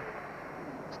 Jim?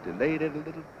 It's delayed it a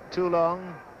little too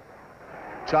long.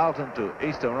 Charlton to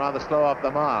Eastham, rather slow off the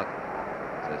mark.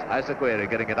 So it's Isaguirre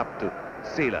getting it up to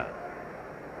Sealer.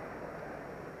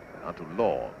 Now to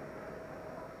Law.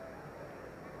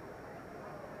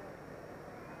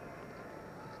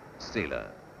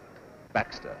 Sealer.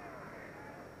 Baxter.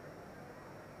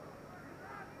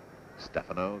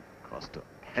 Stefano across to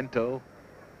Hento.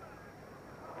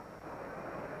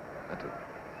 To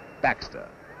Baxter.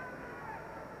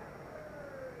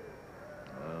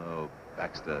 Oh,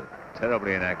 Baxter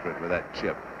terribly inaccurate with that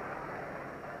chip.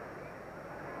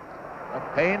 A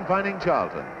Payne finding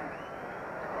Charlton.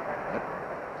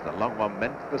 It's a long one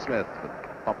meant for Smith,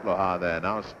 but Poplar there.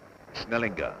 Now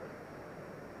Schnellinger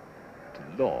to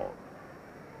Law.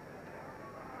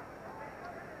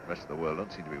 The rest of the world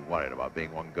don't seem to be worried about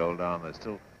being one goal down. They're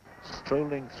still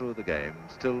strolling through the game,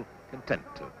 still content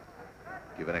to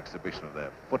give an exhibition of their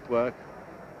footwork.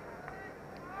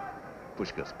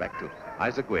 Puskás back to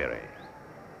Izaguirre.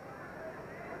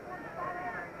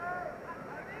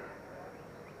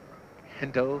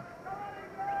 Hendo.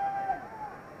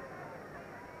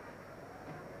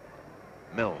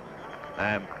 Milne.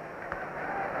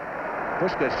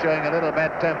 Puskás showing a little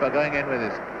bad temper, going in with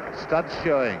his studs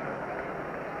showing.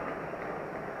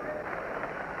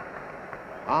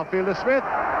 Half-fielder Smith.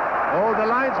 Oh, the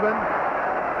linesman.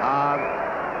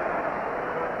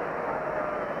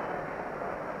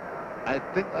 I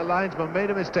think the linesman made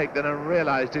a mistake then and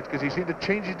realised it, because he seemed to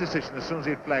change his decision as soon as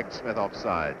he flagged Smith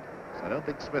offside. So I don't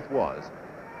think Smith was.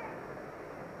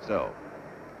 So,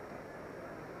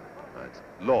 that's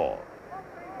Law.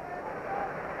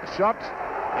 A shot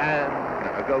and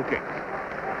a goal kick.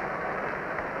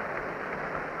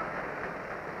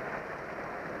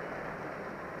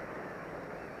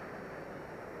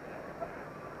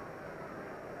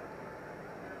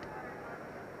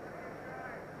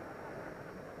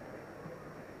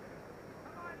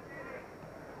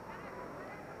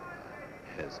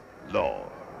 Here's Law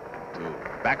to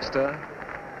Baxter.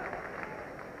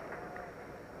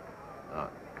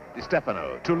 Di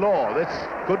Stefano to Law. This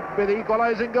could be the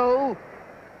equalising goal.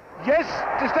 Yes,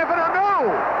 Di Stefano,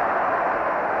 no!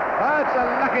 That's a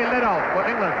lucky let-off for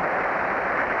England.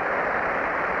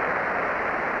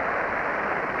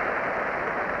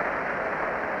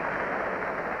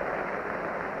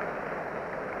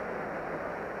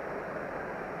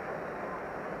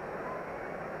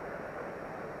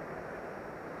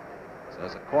 So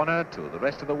it's a corner to the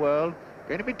rest of the world.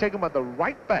 Going to be taken by the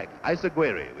right back,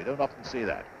 Izaguirre. We don't often see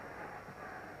that.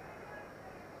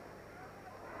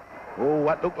 Oh,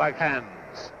 what looked like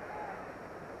hands.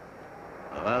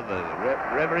 Well, the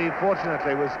referee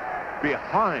fortunately was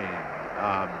behind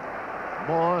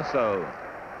Moore, so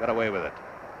got away with it.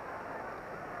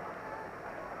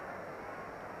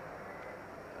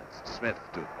 That's Smith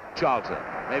to Charlton.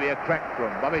 Maybe a crack from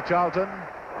Bobby Charlton.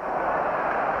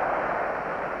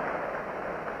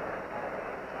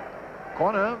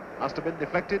 Corner must have been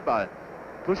deflected by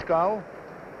Puskás.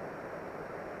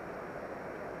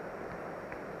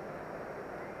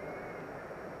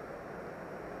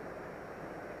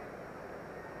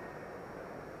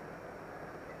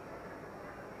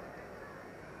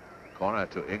 Corner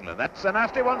to England. That's a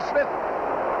nasty one, Smith.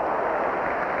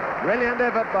 Brilliant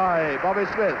effort by Bobby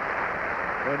Smith,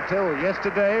 who until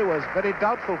yesterday was very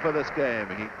doubtful for this game.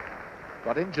 He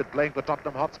got injured playing for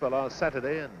Tottenham Hotspur last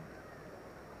Saturday, and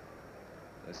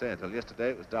they say until yesterday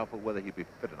it was doubtful whether he'd be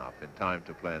fit enough in time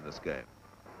to play in this game.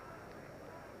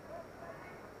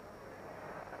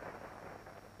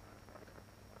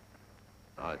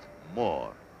 Now it's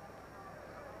Moore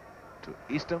to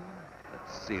Eastham.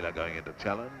 That's Sealer going into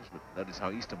challenge, but notice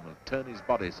how Eastham will turn his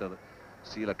body so that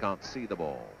Sealer can't see the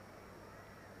ball.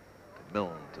 To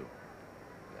Milne, to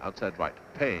the outside right,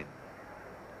 Payne.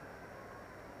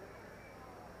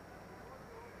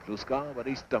 Puskás, but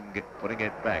Eastham putting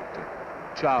it back to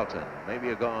Charlton. Maybe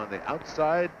a go on the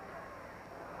outside.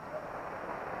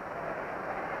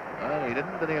 Well, he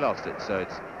didn't, then he lost it, so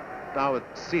it's now with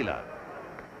Sealer.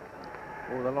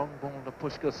 Oh, the long ball to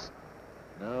Puskás.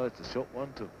 No, it's a short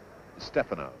one to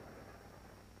Stefano.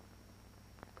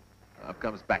 Up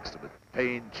comes Baxter with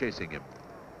Payne chasing him.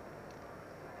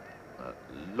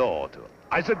 Law to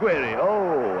Izaguirre.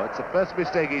 Oh, that's the first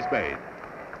mistake he's made.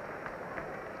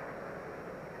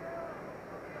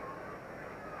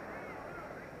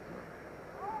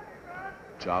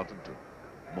 Charlton to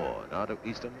Moore. Now to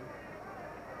Eastham.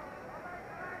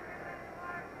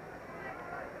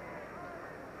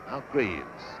 Now Greaves.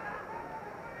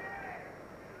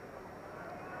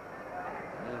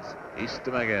 Yes,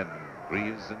 Eastham again.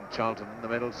 Greaves and Charlton in the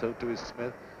middle, so too is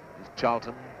Smith. Is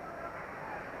Charlton.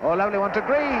 Oh, lovely one to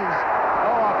Greaves.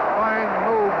 Oh, a fine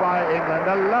move by England.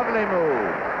 A lovely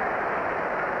move.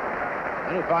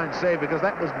 Very fine save, because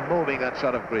that was moving, that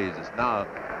shot of Greaves. It's now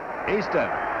Eastham.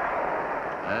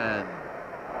 And,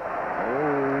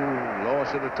 oh, Law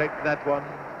should have taken that one.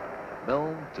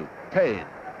 Milne to Payne.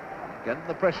 Getting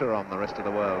the pressure on the rest of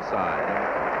the world side.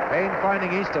 And Payne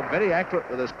finding Eastham very accurate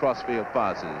with his cross-field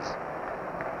passes.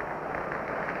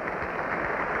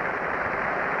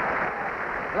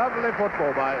 Lovely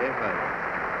football by England.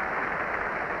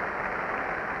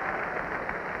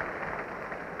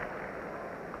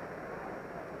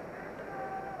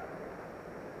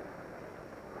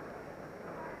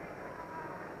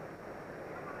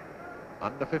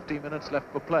 Under 15 minutes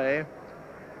left for play.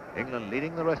 England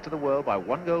leading the rest of the world by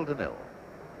 1-0.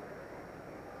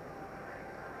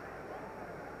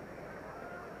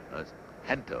 That's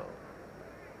Hento.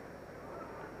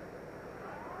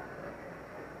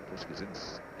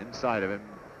 Puskás inside of him,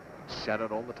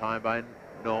 shadowed all the time by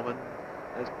Norman.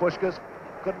 There's Puskás,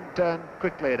 couldn't turn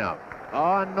quickly enough.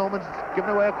 Oh, and Norman's given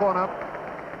away a corner.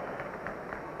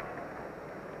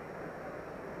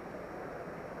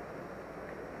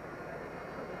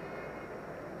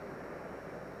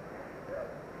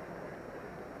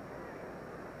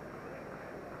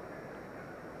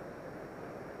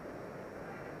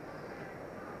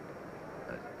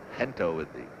 Hento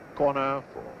with the corner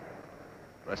for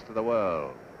rest of the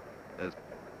world. There's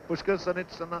Puskás, and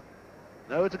it's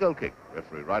no, it's a goal kick.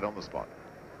 Referee right on the spot.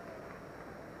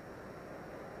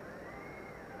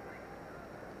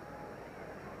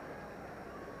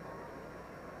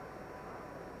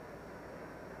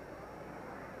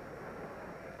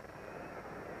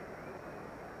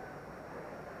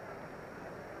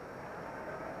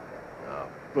 Now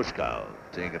Puskás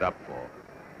taking it up for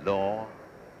Law.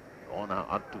 Law now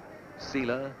out to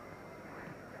Sealer.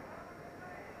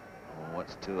 Oh,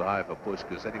 what's too high for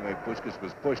Puskás? Anyway, Puskás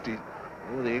was pushed.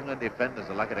 Oh, the England defenders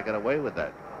are lucky to get away with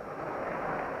that.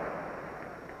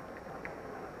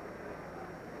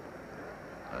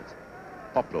 That's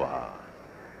Poploha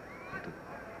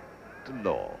to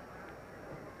Law.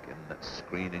 Again, that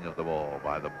screening of the ball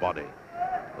by the body.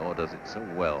 Law does it so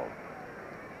well.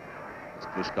 It's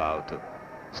Puskás to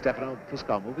Stefano.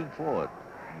 Puskás moving forward.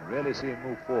 You rarely see him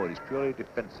move forward. He's purely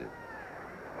defensive.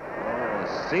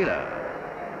 Oh, Sealer.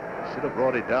 Should have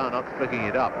brought it down, not flicking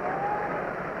it up.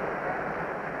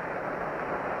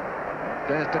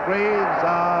 There's to Greaves.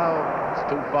 Oh, it's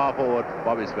too far forward for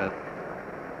Bobby Smith.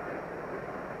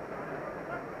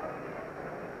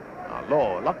 Now,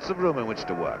 Law, lots of room in which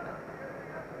to work.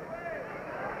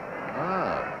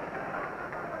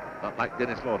 Not like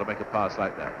Dennis Law to make a pass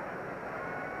like that.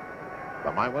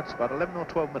 But my what's about 11 or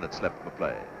 12 minutes left for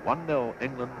play. 1-0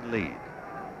 England lead.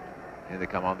 Here they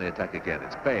come on the attack again.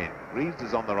 It's Payne. Greaves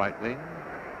is on the right wing.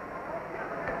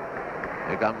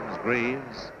 Here comes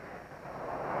Greaves.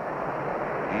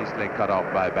 Easily cut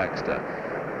off by Baxter.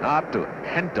 Now up to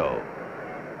Hento.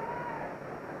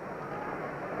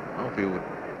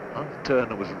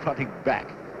 Turner was running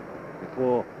back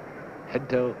before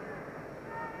Hento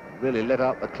really let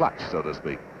out the clutch, so to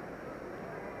speak.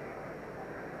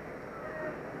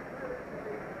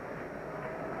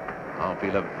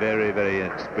 Armfield, a very, very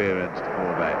experienced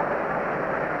fullback.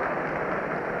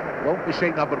 Won't be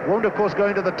shaken up, but won't, of course, go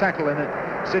into the tackle in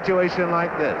a situation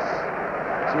like this.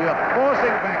 So you're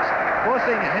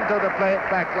forcing Hento to play it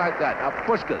back like that. Now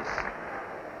Puskás.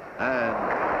 And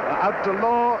out to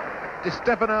Law, Di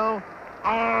Stefano.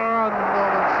 Oh, no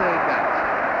one's saying that.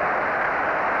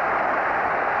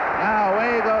 Now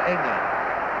away go England.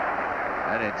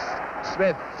 And it's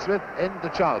Smith into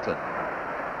Charlton.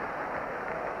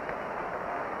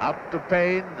 Up to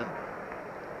Payne.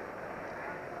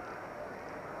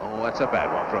 Oh, that's a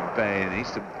bad one from Payne.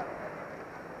 He's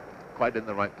quite in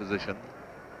the right position.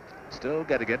 Still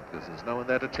getting it because there's no one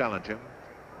there to challenge him.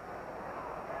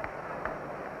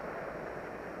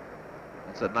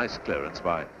 That's a nice clearance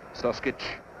by Stoskic,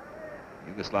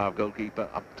 Yugoslav goalkeeper,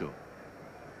 up to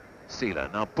Sealer.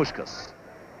 Now Puskás.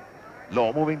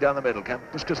 Law moving down the middle. Can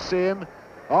Puskás see him?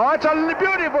 Oh, it's a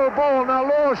beautiful ball. Now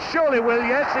Law surely will.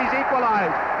 Yes, he's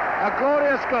equalised. A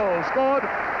glorious goal scored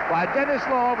by Dennis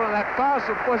Law from that pass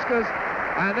of Puskás.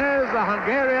 And there's the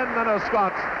Hungarian and a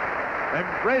Scot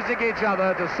embracing each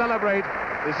other to celebrate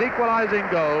this equalising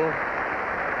goal.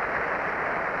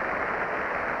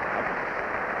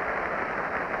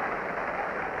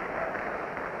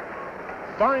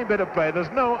 Fine bit of play.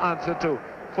 There's no answer to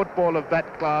football of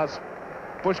that class.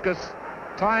 Puskás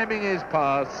timing his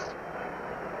pass,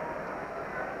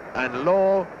 and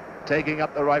Law taking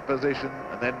up the right position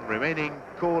and then remaining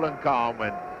cool and calm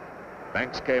when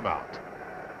Banks came out.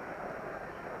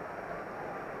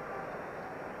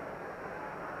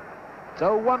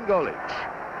 So 1 goal each.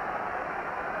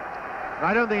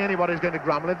 I don't think anybody's going to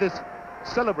grumble if this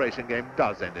celebration game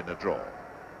does end in a draw.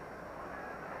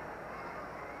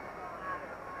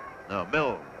 Now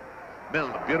Milne,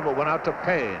 a beautiful one out to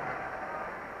Payne.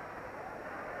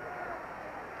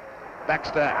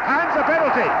 Baxter hands a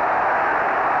penalty.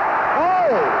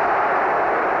 Oh!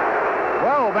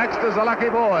 Well, Baxter's a lucky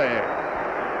boy.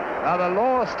 Now, the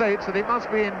law states that it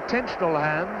must be intentional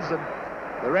hands, and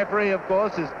the referee, of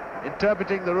course, is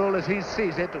interpreting the rule as he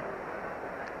sees it.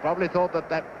 Probably thought that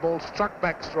that ball struck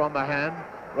Baxter on the hand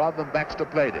rather than Baxter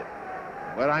played it.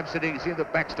 Where I'm sitting, you see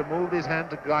that Baxter moved his hand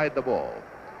to guide the ball.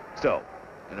 So,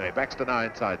 anyway, Baxter now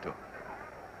inside to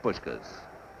Puskás.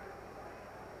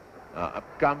 Up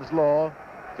comes Law.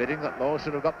 Fitting that Law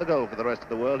should have got the goal for the rest of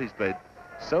the world. He's played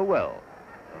so well.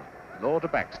 Law to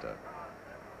Baxter.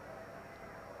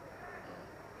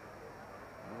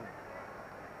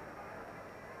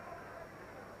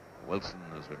 Wilson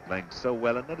has been playing so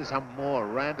well, and notice how Moore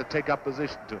ran to take up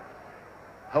position to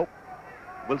help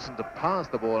Wilson to pass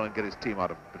the ball and get his team out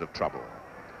of a bit of trouble.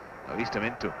 Now Eastham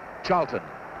into Charlton.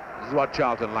 This is what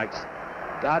Charlton likes.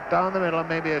 Dart down the middle and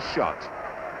maybe a shot.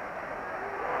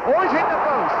 Oh, he's hit the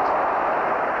post.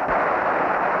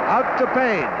 Out to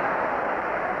Payne.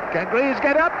 Can Greaves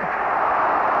get up?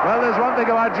 Well, there's one thing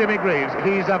about Jimmy Greaves.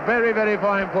 He's a very, very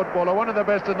fine footballer, one of the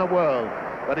best in the world.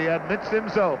 But he admits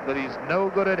himself that he's no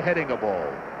good at heading a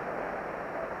ball.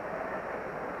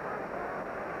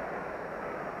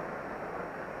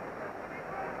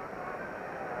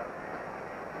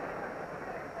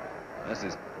 This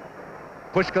is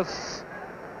Puskás.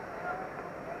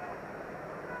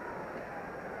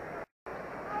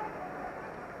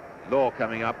 Law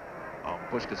coming up on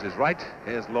Puskás' right.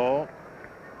 Here's Law.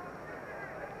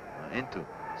 Into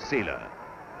Sealer.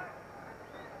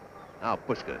 Now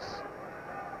Puskás.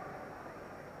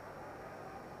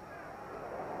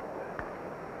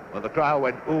 Well, the crowd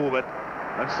went, ooh, but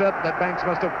I'm certain that Banks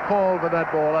must have called for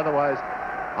that ball, otherwise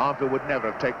Armfield would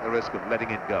never have taken the risk of letting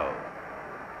it go.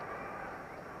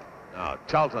 Now,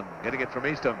 Charlton getting it from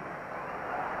Eastham.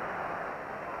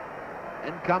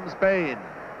 In comes Payne.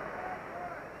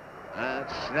 And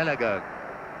Schnelliger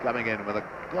coming in with a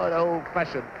good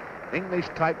old-fashioned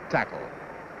English-type tackle.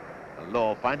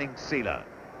 Law finding Sealer.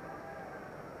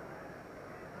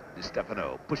 Di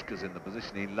Stefano, Puskás in the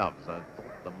position he loves. I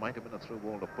thought there might have been a through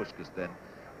ball to Puskás then.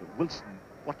 But Wilson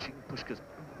watching Puskás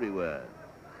everywhere.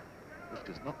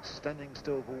 Puskás not standing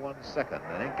still for 1 second.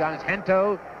 And in comes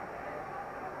Hento.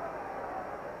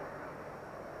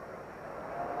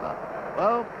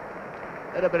 Well,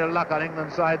 had a bit of luck on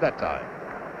England's side that time.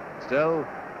 Still,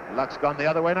 luck's gone the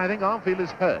other way, and I think Armfield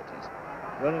is hurt. He's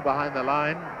running behind the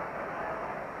line.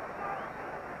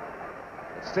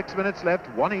 6 minutes left,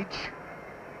 one each.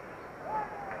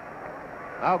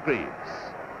 Now Greaves.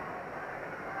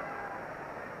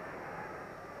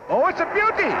 Oh, it's a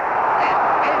beauty!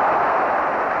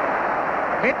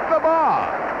 Hit the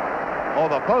bar. Or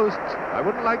the post. I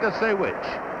wouldn't like to say which.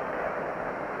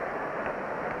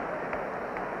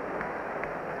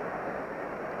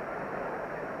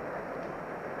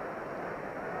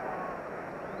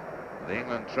 The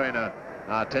England trainer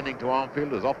now attending to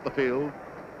Armfield is off the field.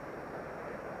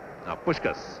 Now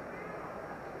Puskás.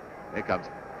 Here comes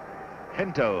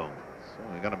Hento. So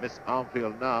we're going to miss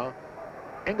Armfield now.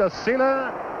 Ingo Sealer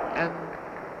and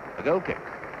a goal kick.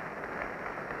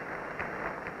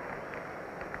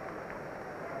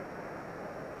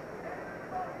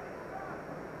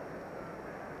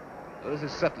 So this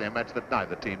is certainly a match that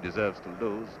neither team deserves to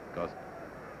lose, because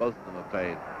both of them have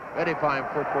played very fine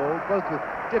football, both with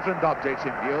different objects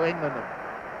in view. England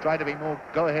have tried to be more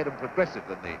go-ahead and progressive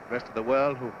than the rest of the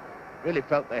world, who really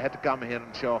felt they had to come here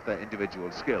and show off their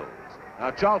individual skills. Now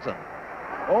Charlton.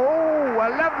 Oh, a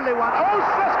lovely one. Oh,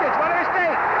 Susskic, what a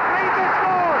mistake! Greaves has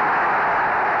scored!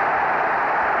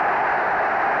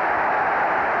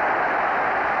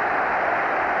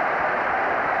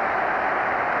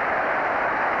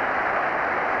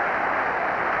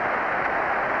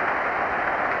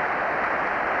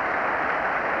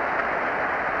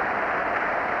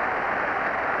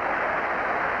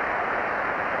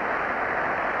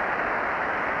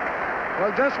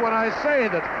 Well, just when I say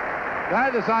that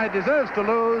neither side deserves to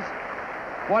lose,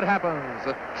 what happens?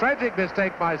 A tragic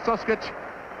mistake by Susskic.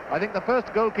 I think the first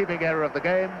goalkeeping error of the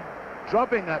game,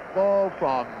 dropping that ball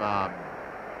from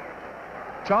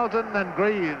Charlton, and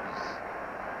Greaves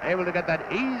able to get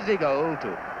that easy goal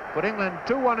to put England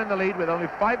 2-1 in the lead with only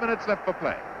 5 minutes left for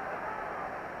play.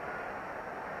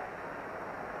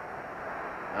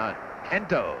 Now,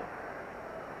 Hento.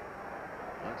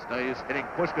 Well, it's no use hitting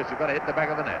Puskás, you've got to hit the back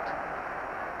of the net.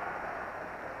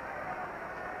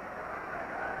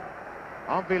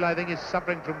 Armfield, I think, is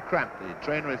suffering from cramp. The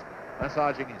trainer is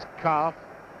massaging his calf.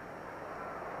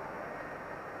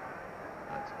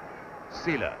 That's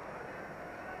Sealer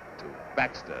to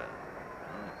Baxter.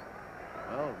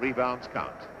 Well, rebounds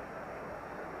count.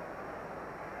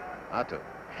 Now to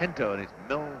Hento, and his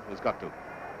Mill has got to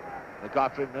look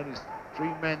after him. Then he's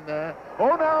 3 men there.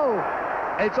 Oh no!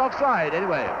 It's offside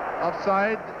anyway.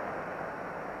 Offside.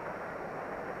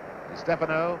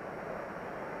 Stefano.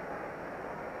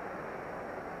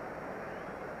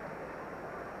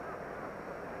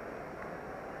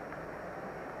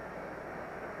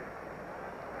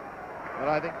 Well,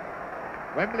 I think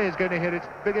Wembley is going to hear its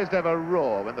biggest ever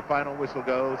roar when the final whistle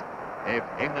goes, if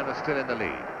England are still in the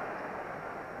lead.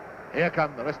 Here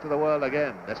come the rest of the world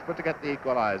again, desperate to get the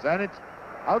equaliser, and it's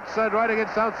outside right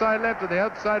against outside left, and the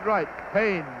outside right.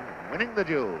 Payne winning the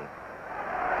duel.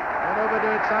 Don't overdo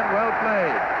it, son. Well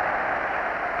played.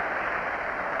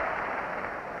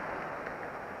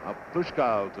 Now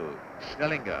Pushkal to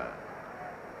Schnellinger.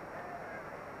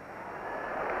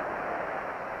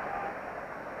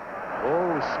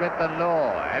 Oh, Smith and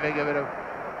Law having a bit of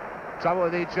trouble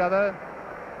with each other.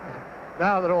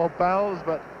 Now they're all pals,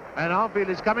 and Arfield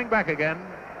is coming back again.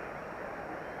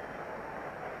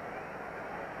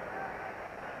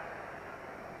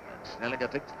 And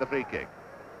Schnellinger takes the free kick.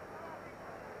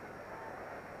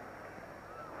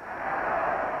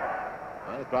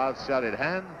 Well, the crowd shouted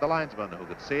hands. The linesman, who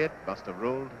could see it, must have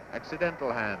ruled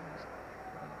accidental hands.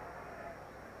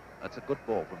 That's a good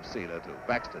ball from Sealer to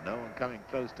Baxter. No one coming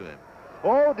close to him.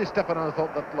 Oh, Di Stefano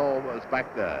thought that Law was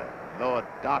back there. Law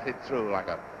darted through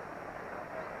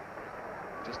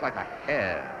just like a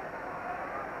hare.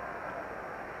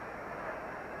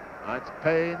 Now it's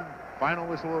Payne. Final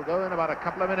whistle will go in about a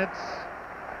couple of minutes.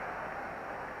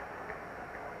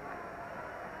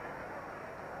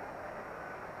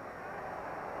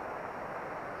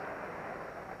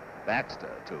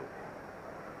 Baxter to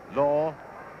Law.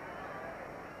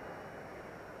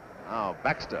 Now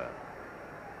Baxter.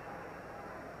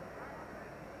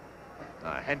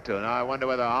 Hento. Now I wonder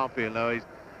whether Arfield, no, he's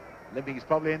limping. He's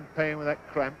probably in pain with that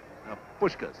cramp. Now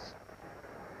Puskás.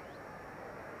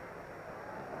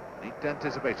 Neat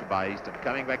anticipation by Easton,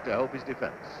 coming back to help his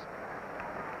defence.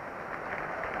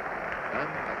 And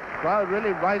the crowd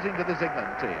really rising to this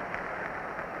England team.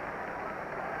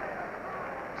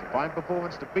 It's a fine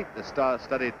performance to beat the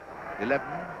star-studded 11.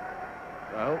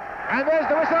 And there's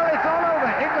the whistle. It's all over.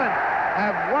 England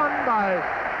have won by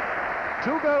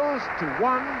 2 goals to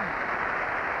 1.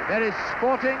 Very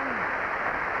sporting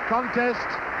contest.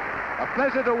 A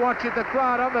pleasure to watch it. The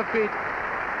crowd on the feet.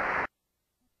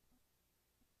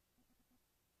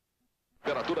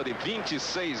 Temperatura de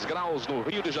 26 graus no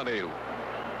Rio de Janeiro.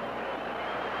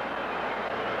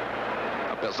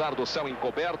 Apesar do céu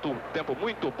encoberto, tempo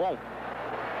muito bom.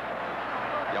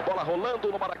 E a bola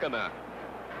rolando no Maracanã.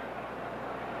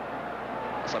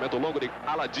 Lançamento longo de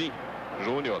Aladim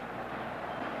Júnior.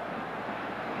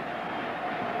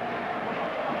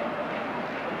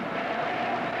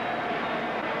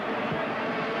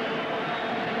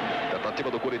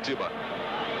 Tentativa do Curitiba.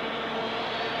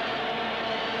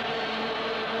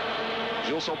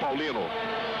 Gilson Paulino.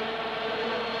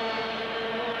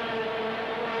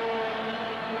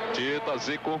 Tita,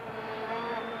 Zico.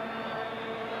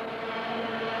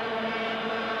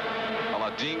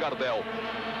 Aladim, Gardel.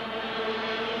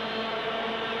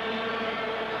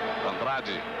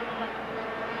 Andrade.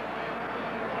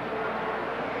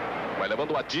 Vai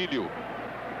levando o Adílio.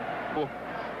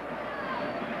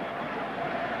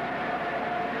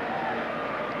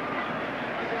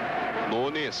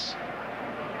 Nunes.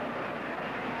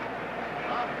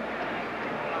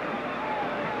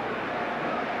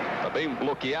 Tá bem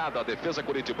bloqueada a defesa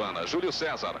curitibana. Júlio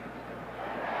César.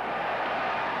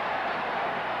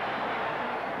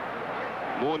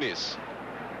 Nunes.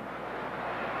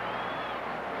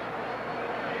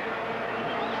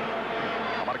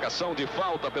 A marcação de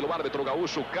falta pelo árbitro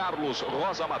gaúcho Carlos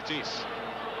Rosa Martins.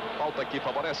 Falta que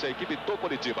favorece a equipe do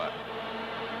Curitiba.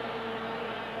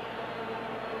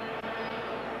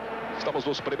 Estamos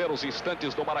nos primeiros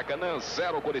instantes do Maracanã.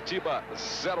 0 Curitiba,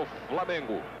 0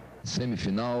 Flamengo.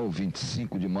 Semifinal,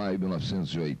 25 de maio de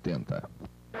 1980.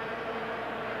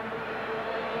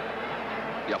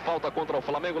 E a falta contra o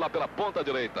Flamengo lá pela ponta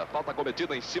direita. Falta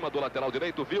cometida em cima do lateral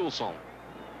direito, Wilson.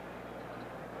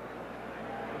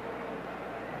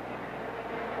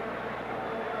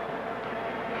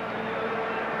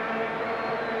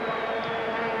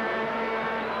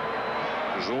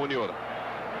 Júnior.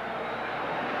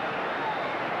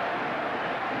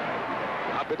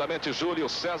 Rapidamente, Júlio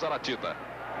César Atita.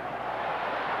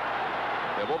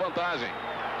 Levou vantagem.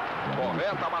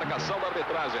 Correta a marcação da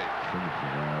arbitragem.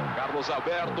 Carlos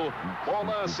Alberto, bom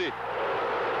lance.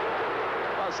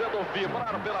 Fazendo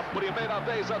vibrar pela primeira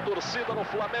vez a torcida no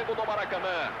Flamengo no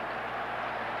Maracanã.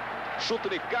 Chute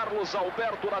de Carlos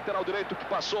Alberto, lateral direito, que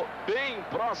passou bem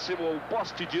próximo ao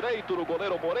poste direito do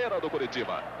goleiro Moreira do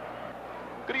Curitiba.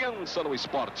 Criança no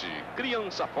esporte,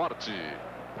 criança forte.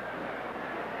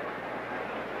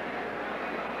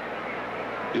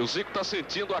 E o Zico está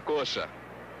sentindo a coxa.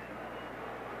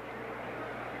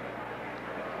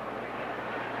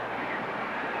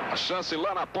 A chance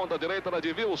lá na ponta direita era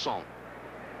de Wilson.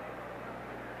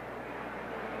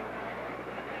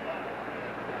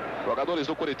 Jogadores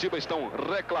do Curitiba estão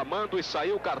reclamando e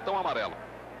saiu o cartão amarelo.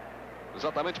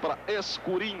 Exatamente para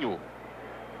Escurinho.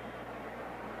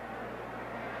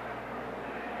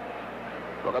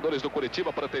 Jogadores do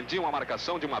Curitiba pretendiam a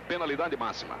marcação de uma penalidade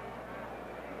máxima.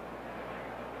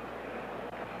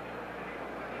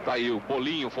 Tá aí o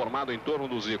bolinho formado em torno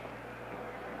do Zico.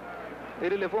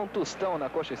 Ele levou um tostão na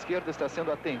coxa esquerda e está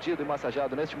sendo atendido e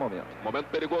massageado neste momento. Momento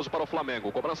perigoso para o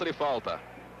Flamengo. Cobrança de falta.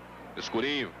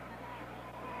 Escurinho.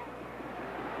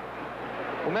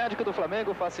 O médico do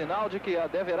Flamengo faz sinal de que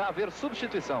deverá haver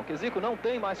substituição, que Zico não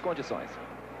tem mais condições.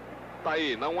 Tá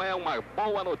aí, não é uma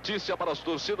boa notícia para as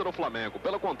torcidas do Flamengo.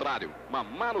 Pelo contrário, uma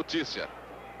má notícia.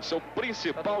 Seu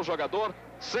principal jogador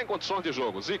sem condições de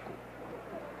jogo, Zico.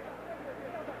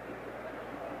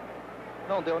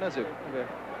 Não deu, né, Zico? Vamos ver.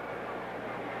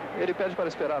 Ele pede para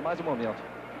esperar mais um momento.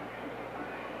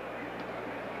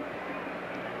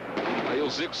 Aí o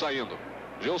Zico saindo.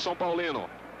 Gilson Paulino.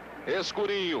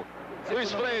 Escurinho. Zico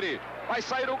Luiz Freire. Vai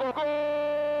sair o gol. Gol!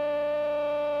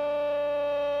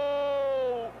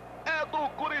 É do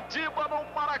Curitiba no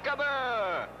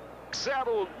Maracanã.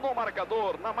 0 no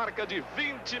marcador, na marca de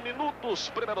 20 minutos,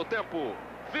 primeiro tempo.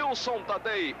 Wilson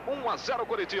Tadei, 1-0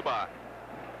 Curitiba.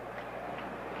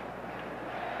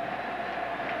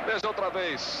 Veja outra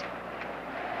vez.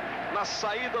 Na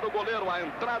saída do goleiro, a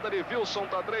entrada de Wilson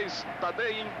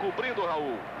Tadei encobrindo o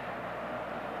Raul.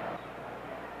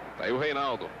 Tá aí o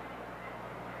Reinaldo.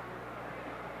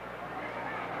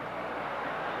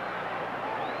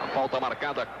 A falta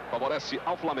marcada favorece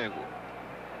ao Flamengo.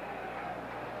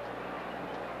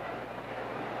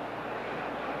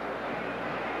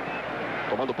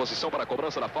 Tomando posição para a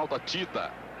cobrança da falta, Tita.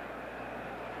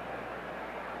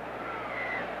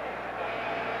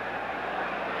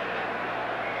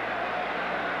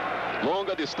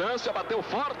 Longa distância, bateu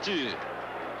forte.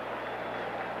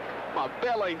 Uma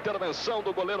bela intervenção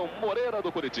do goleiro Moreira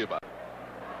do Curitiba.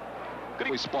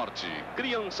 Cria o esporte,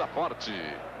 criança forte.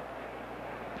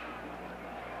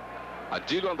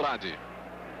 Adílio Andrade.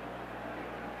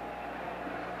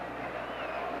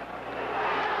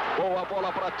 Boa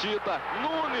bola para Tita.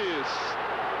 Nunes.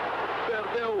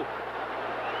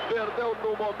 Perdeu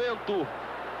no momento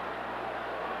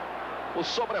o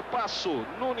sobrepasso.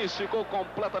 Nunes ficou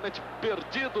completamente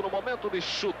perdido no momento de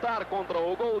chutar contra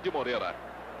o gol de Moreira.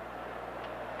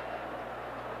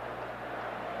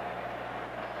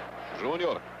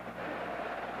 Júnior.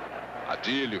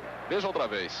 Adílio. Veja outra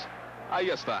vez. Aí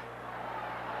está.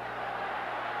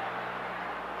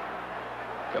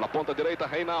 Pela ponta direita,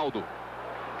 Reinaldo.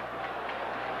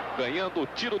 Ganhando o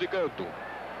tiro de canto.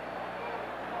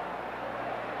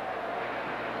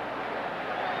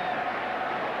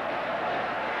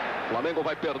 O Flamengo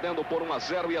vai perdendo por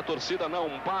 1-0 e a torcida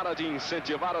não para de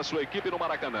incentivar a sua equipe no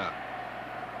Maracanã.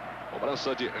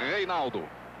 Cobrança de Reinaldo.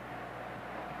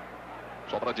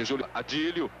 Sobra de Júlio.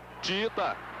 Adílio.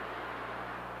 Tita.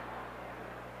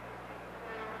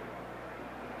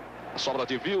 Sobra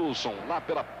de Wilson lá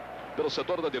pelo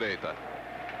setor da direita.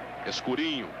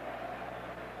 Escurinho.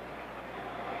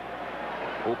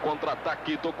 O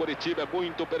contra-ataque do Curitiba é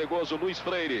muito perigoso. Luiz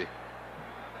Freire.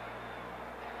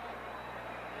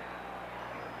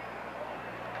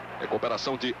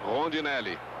 Recuperação de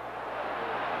Rondinelli.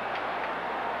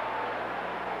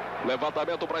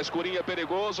 Levantamento para Escurinho é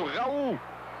perigoso. Raul.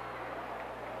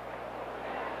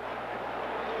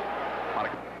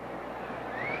 Marca.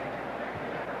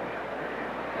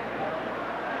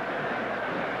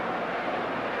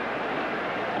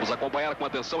 Vamos acompanhar com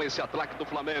atenção esse ataque do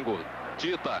Flamengo.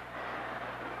 Tita.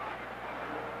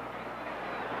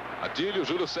 Adílio,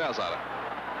 Júlio César.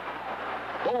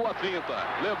 Boa finta,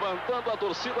 levantando a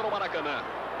torcida no Maracanã.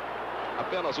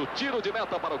 Apenas o tiro de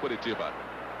meta para o Curitiba.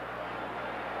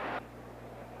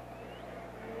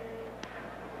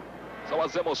 São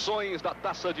as emoções da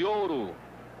Taça de Ouro.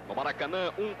 No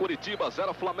Maracanã, 1 Curitiba,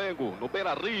 0 Flamengo. No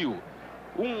Beira-Rio,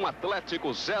 1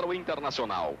 Atlético, 0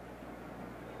 Internacional.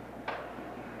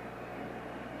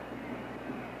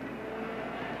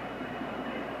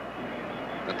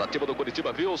 Tentativa do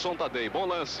Curitiba, Wilson Tadei. Bom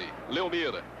lance,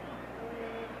 Leomir.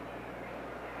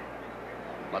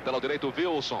 Lateral direito,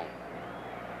 Wilson.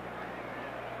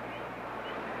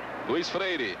 Luiz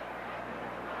Freire.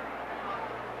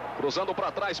 Cruzando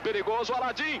para trás, perigoso,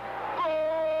 Aladim. Gol!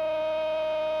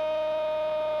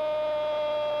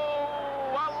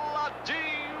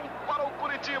 Aladim para o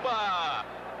Curitiba.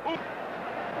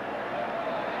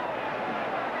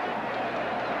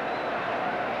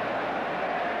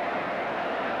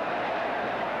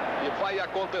 vai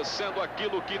acontecendo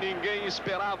aquilo que ninguém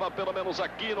esperava, pelo menos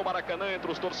aqui no Maracanã,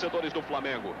 entre os torcedores do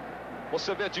Flamengo.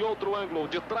 Você vê de outro ângulo,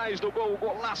 de trás do gol, o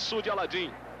golaço de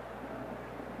Aladim.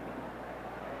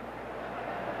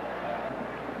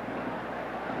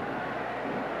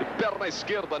 E perna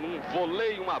esquerda, num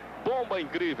voleio, uma bomba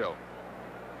incrível.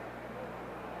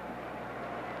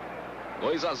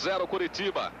 2-0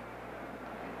 Curitiba.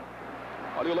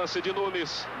 Olha o lance de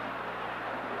Nunes.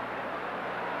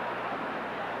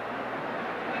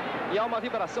 E há uma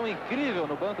vibração incrível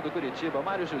no banco do Curitiba.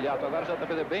 Mário Juliato agora já está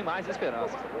tendo bem mais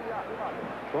esperanças.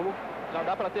 Como? Já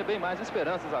dá para ter bem mais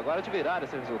esperanças agora de virar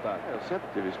esse resultado. Eu sempre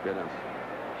tive esperança.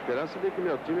 Esperança de que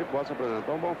meu time possa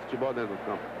apresentar um bom futebol dentro do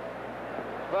campo.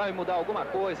 Vai mudar alguma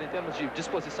coisa em termos de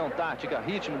disposição tática,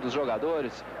 ritmo dos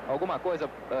jogadores? Alguma coisa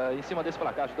em cima desse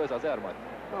placar de 2-0, Mário?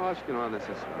 Não, acho que não há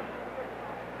necessidade.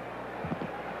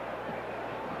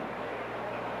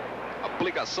 A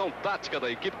aplicação tática da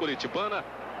equipe curitibana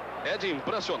é de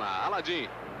impressionar. Aladim.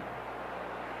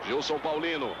 Gilson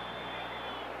Paulino.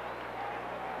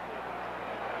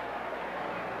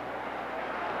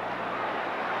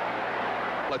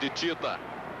 Bola de Tita.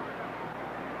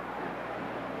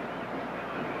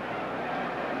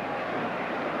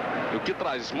 E o que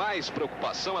traz mais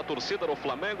preocupação à torcida do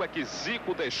Flamengo é que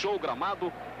Zico deixou o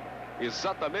gramado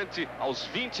exatamente aos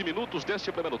 20 minutos deste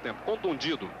primeiro tempo,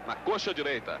 contundido na coxa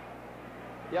direita.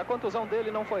 E a contusão dele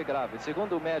não foi grave.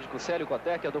 Segundo o médico Célio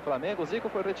Cotec, do Flamengo, Zico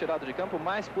foi retirado de campo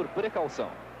mais por precaução.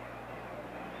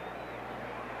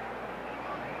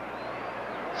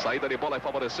 Saída de bola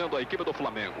favorecendo a equipe do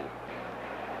Flamengo.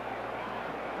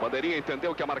 Bandeirinha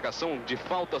entendeu que a marcação de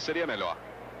falta seria melhor.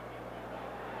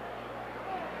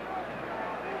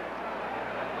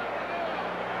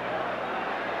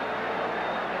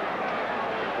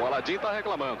 O Aladim está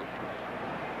reclamando.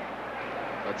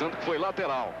 Está dizendo que foi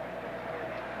lateral.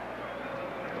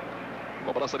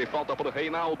 Cobrança de falta por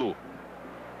Reinaldo.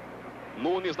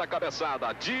 Nunes na cabeçada.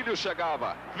 Adílio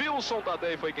chegava. Wilson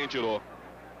Tadei foi quem tirou.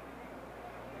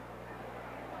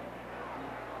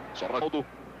 Ronaldo.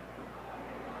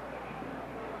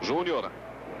 Júnior.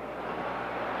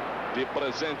 De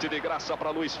presente de graça para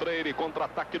Luiz Freire.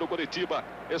 Contra-ataque do Curitiba.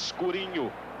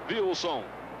 Escurinho. Wilson.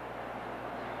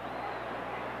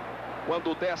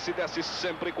 Quando desce, desce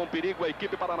sempre com perigo a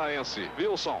equipe paranaense.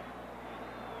 Wilson.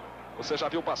 Você já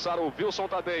viu passar o Wilson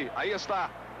Tadei. Aí está.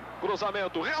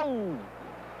 Cruzamento. Real.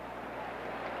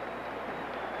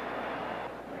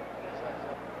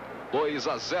 —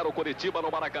 2-0 Curitiba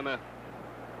no Maracanã.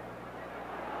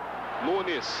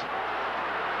 Nunes.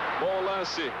 Bom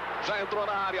lance. Já entrou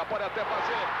na área. Pode até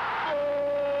fazer. Gol!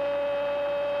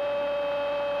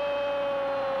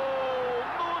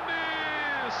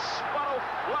 Nunes para o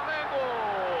Flamengo.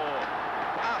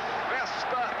 A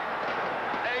festa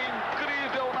é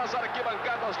incrível nas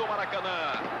arquibancadas do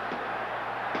Maracanã.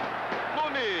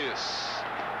 Nunes.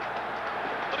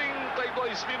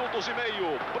 32 minutos e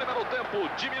meio. Primeiro tempo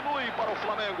diminui para o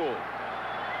Flamengo.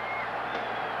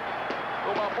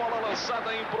 Uma bola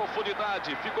lançada em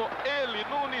profundidade. Ficou ele,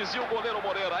 Nunes, e o goleiro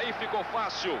Moreira. Aí ficou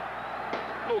fácil.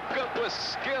 No canto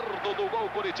esquerdo do gol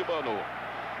curitibano.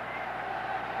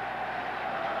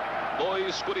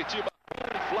 2 Curitiba,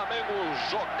 1 Flamengo.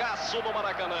 Jogaço no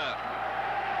Maracanã.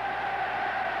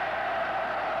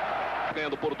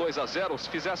 Ganhando por 2-0. Se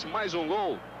fizesse mais um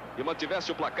gol e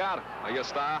mantivesse o placar. Aí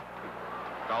está.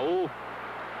 Caú.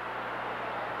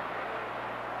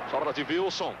 Sobra de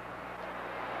Wilson.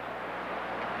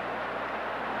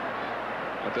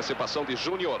 Antecipação de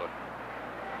Júnior.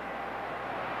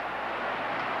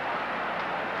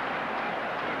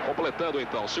 Completando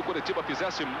então. Se o Curitiba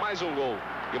fizesse mais um gol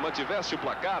e mantivesse o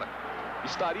placar,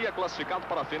 estaria classificado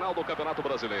para a final do Campeonato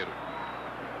Brasileiro.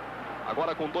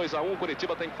 Agora com 2-1,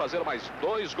 Curitiba tem que fazer mais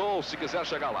 2 gols se quiser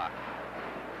chegar lá.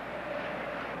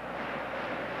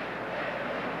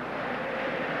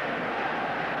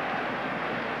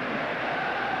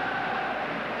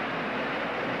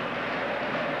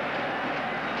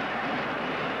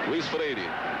 Luiz Freire.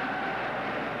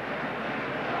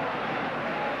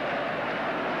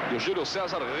 E o Júlio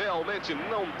César realmente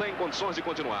não tem condições de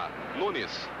continuar.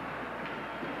 Nunes.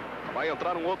 Vai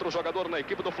entrar um outro jogador na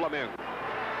equipe do Flamengo.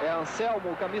 É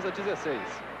Anselmo, camisa 16.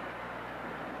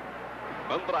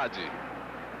 Andrade.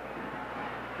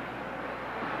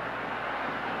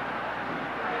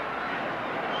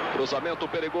 Cruzamento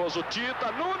perigoso.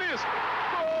 Tita. Nunes.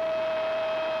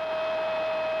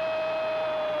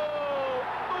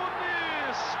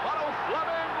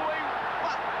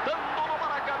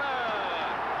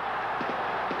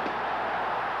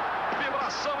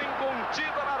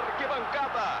 Incontida na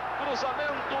arquibancada.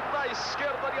 Cruzamento da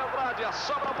esquerda de Andrade. Curitiba,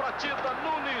 sobra para Tita,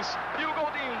 Nunes e o gol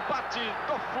de empate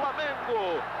do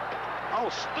Flamengo.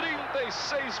 Aos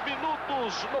 36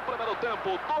 minutos no primeiro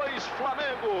tempo, 2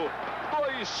 Flamengo,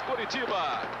 2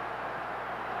 Curitiba.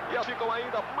 E ficam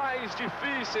ainda mais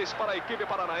difíceis para a equipe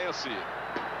paranaense.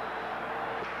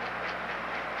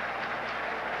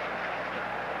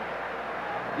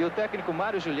 E o técnico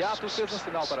Mário Juliato fez um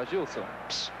sinal para Gilson.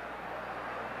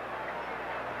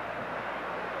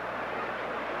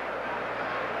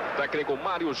 Técnico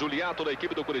Mário Juliato da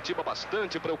equipe do Curitiba,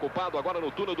 bastante preocupado agora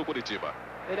no túnel do Curitiba.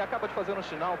 Ele acaba de fazer um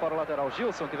sinal para o lateral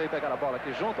Gilson, que veio pegar a bola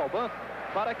aqui junto ao banco,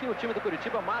 para que o time do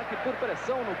Curitiba marque por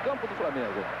pressão no campo do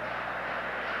Flamengo.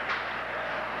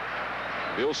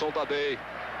 Wilson Tadei.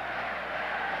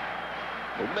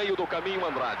 No meio do caminho,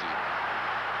 Andrade.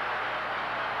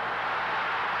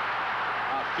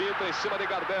 A finta em cima de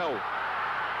Gardel.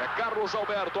 É Carlos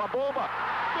Alberto, a bomba.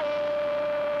 Gol!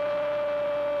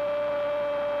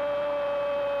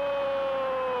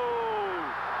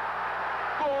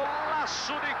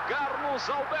 Golaço de Carlos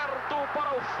Alberto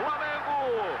para o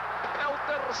Flamengo. É o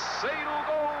terceiro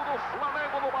gol do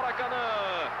Flamengo no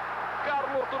Maracanã.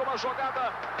 Carlos, por uma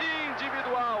jogada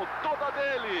individual, toda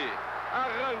dele.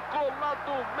 Arrancou lá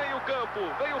do meio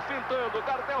campo, veio fintando,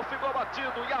 Gardel ficou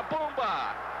batido e a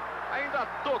bomba ainda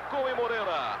tocou em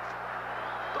Moreira.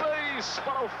 3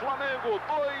 para o Flamengo,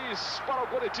 2 para o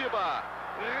Curitiba.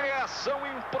 Reação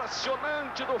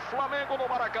impressionante do Flamengo no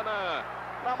Maracanã.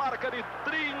 Na marca de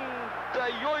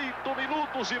 38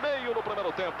 minutos e meio no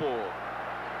primeiro tempo.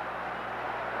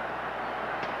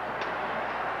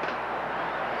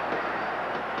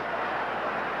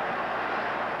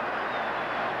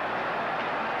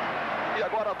 E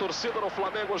agora a torcida do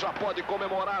Flamengo já pode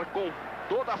comemorar com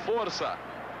toda a força.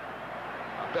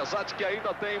 Apesar de que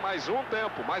ainda tem mais um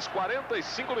tempo, mais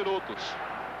 45 minutos.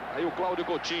 Aí o Cláudio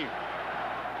Coutinho.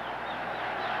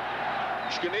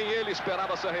 Acho que nem ele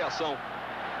esperava essa reação.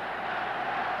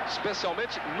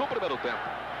 Especialmente no primeiro tempo.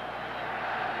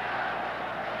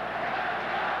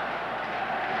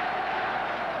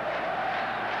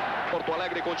 Porto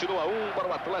Alegre continua 1 para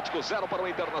o Atlético, 0 para o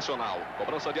Internacional.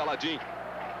 Cobrança de Aladim.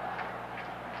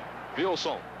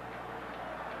 Wilson.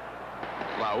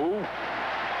 Raul.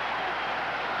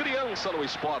 Criança no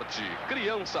esporte,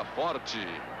 criança forte.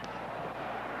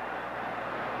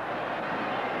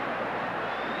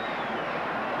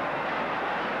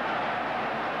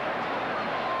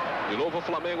 De novo o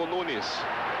Flamengo, Nunes.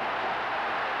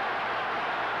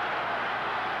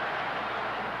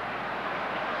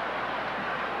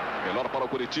 Melhor para o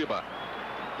Curitiba.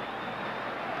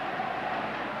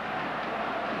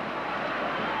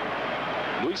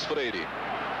 Luiz Freire.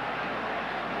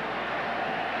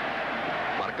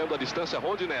 Marcando a distância,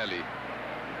 Rondinelli.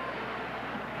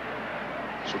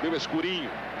 Subiu Escurinho.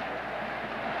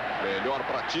 Melhor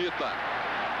para Tita.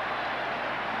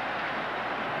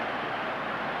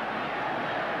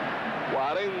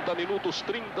 (40 minutos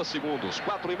 30 segundos).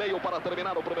 4,5 para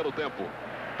terminar o primeiro tempo.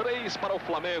 3 para o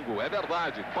Flamengo, é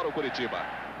verdade, para o Curitiba.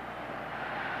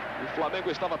 O Flamengo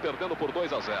estava perdendo por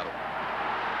 2-0.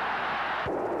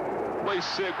 Foi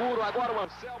seguro, agora o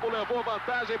Anselmo levou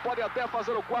vantagem, pode até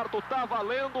fazer o quarto, tá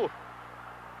valendo.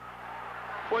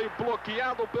 Foi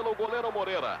bloqueado pelo goleiro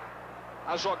Moreira.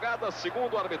 A jogada,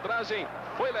 segundo a arbitragem,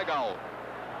 foi legal.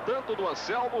 Tanto do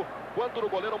Anselmo quanto do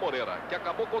goleiro Moreira, que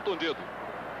acabou contundido.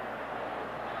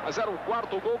 Mas era o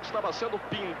quarto gol que estava sendo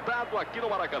pintado aqui no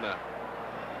Maracanã.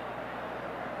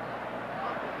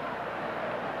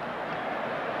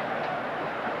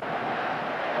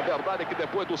 A verdade é que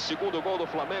depois do segundo gol do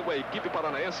Flamengo, a equipe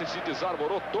paranaense se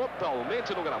desarvorou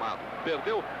totalmente no gramado.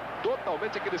 Perdeu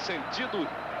totalmente aquele sentido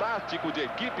tático de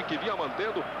equipe que vinha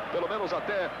mantendo, pelo menos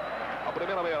até a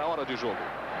primeira meia hora de jogo.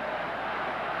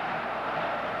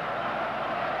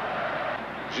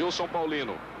 Gilson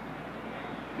Paulino.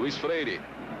 Luiz Freire.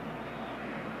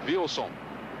 Wilson.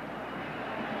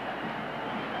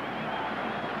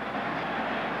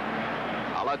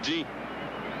 Aladim.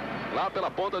 Lá pela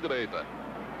ponta direita.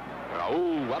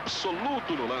 Raul,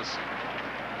 absoluto no lance.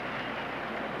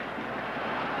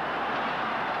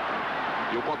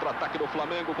 E o contra-ataque do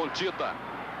Flamengo com Tita.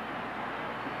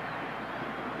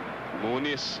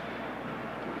 Nunes.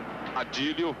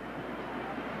 Adílio.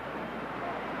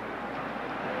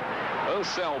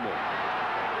 Anselmo.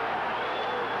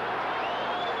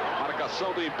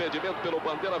 Marcação do impedimento pelo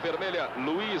bandeira vermelha,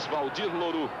 Luiz Valdir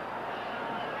Loru.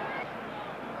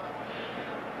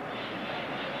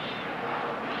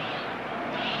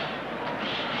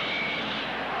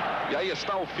 E aí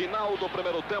está o final do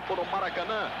primeiro tempo no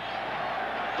Maracanã.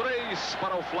 3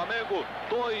 para o Flamengo,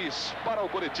 2 para o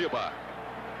Curitiba.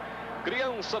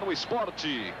 Criança no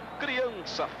esporte,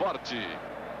 criança forte.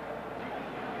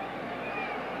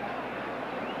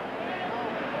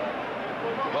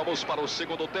 Vamos para o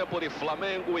segundo tempo de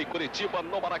Flamengo e Curitiba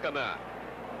no Maracanã.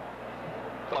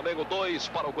 Flamengo 2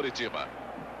 para o Curitiba.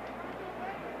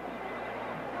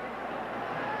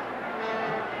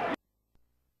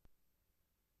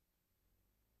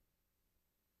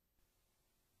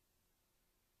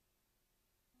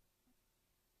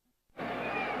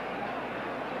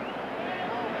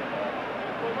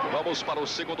 Vamos para o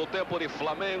segundo tempo de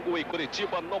Flamengo e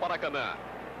Curitiba no Maracanã.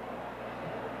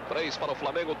 3 para o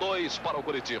Flamengo, 2 para o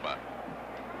Curitiba.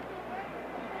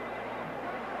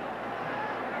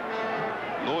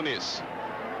 Nunes.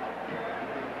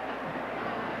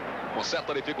 Com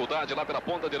certa dificuldade lá pela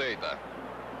ponta direita.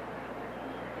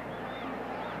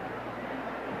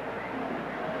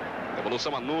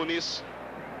 Devolução a Nunes.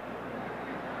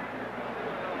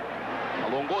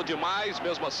 Alongou demais,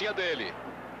 mesmo assim é dele.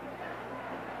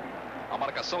 A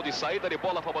marcação de saída de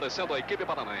bola favorecendo a equipe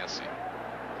paranaense.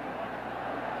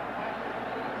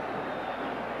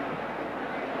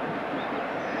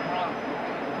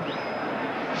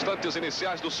 Instantes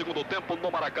iniciais do segundo tempo no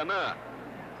Maracanã.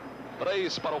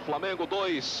 3 para o Flamengo,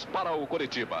 2 para o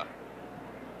Curitiba.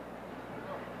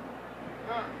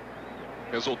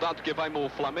 Resultado que vai no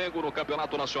Flamengo no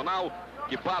Campeonato Nacional,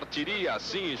 que partiria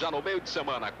assim já no meio de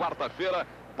semana, quarta-feira,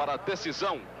 para a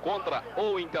decisão contra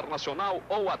ou Internacional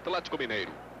ou Atlético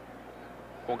Mineiro.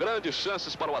 Com grandes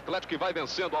chances para o Atlético, que vai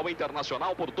vencendo ao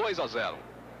Internacional por 2-0.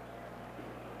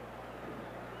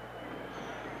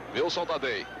 Wilson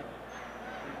Tadei.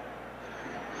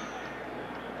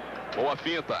 Boa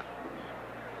finta.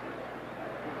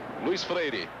 Luiz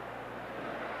Freire.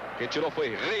 Quem tirou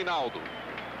foi Reinaldo.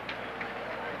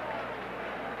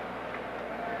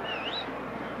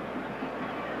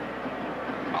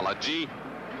 Aladim.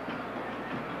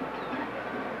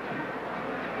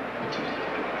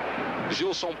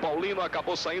 Gilson Paulino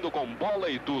acabou saindo com bola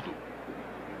e tudo.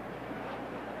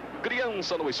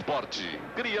 Criança no esporte,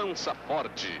 criança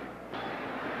forte.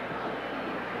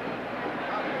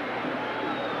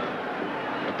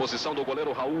 É posição do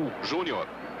goleiro Raul Júnior.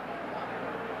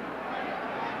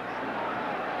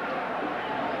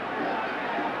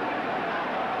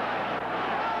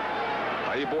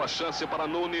 Aí boa chance para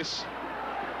Nunes.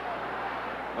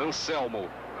 Anselmo.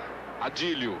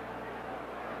 Adílio.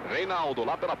 Reinaldo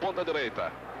lá pela ponta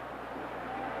direita.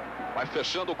 Vai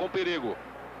fechando com perigo.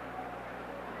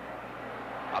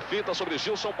 A finta sobre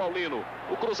Gilson Paulino.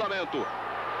 O cruzamento.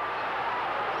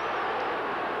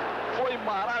 Foi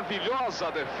maravilhosa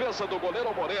a defesa do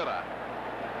goleiro Moreira.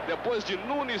 Depois de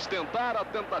Nunes tentar, a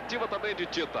tentativa também de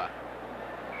Tita.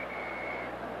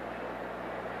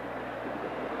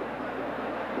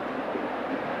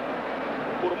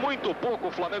 Por muito pouco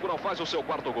o Flamengo não faz o seu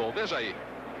quarto gol. Veja aí.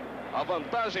 A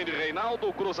vantagem de Reinaldo,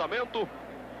 o cruzamento,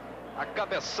 a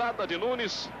cabeçada de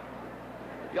Nunes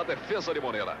e a defesa de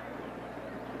Moreira.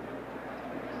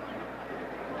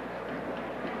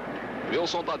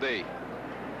 Wilson Tadei.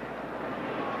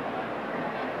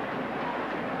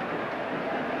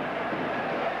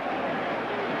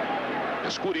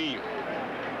 Escurinho.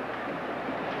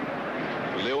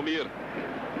 Leomir.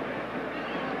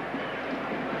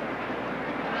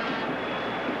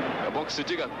 É bom que se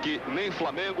diga que nem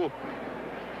Flamengo,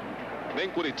 nem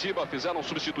Curitiba fizeram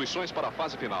substituições para a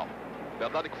fase final.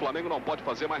 Verdade que o Flamengo não pode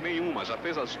fazer mais nenhuma, já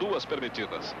fez as duas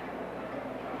permitidas.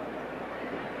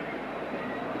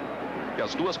 E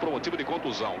as duas por motivo de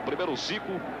contusão. Primeiro o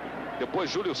Zico, depois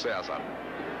Júlio César.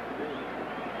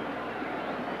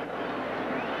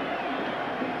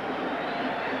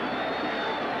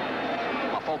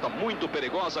 Uma falta muito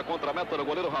perigosa contra a meta do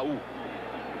goleiro Raul.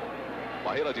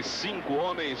 Barreira de 5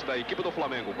 homens da equipe do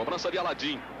Flamengo. Cobrança de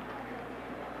Aladim.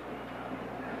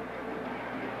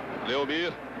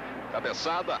 Leomir.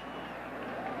 Cabeçada.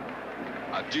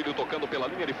 Adílio tocando pela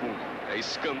linha de fundo. É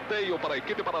escanteio para a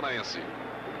equipe paranaense.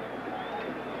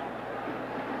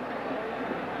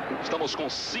 Estamos com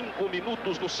 5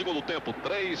 minutos no segundo tempo.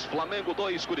 3 Flamengo,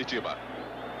 2 Curitiba.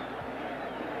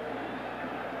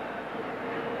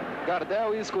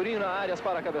 Gardel e Escurinho na área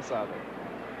para a cabeçada.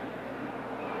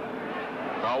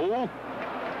 Raul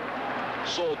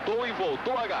soltou e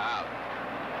voltou a agarrar.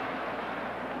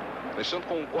 Deixando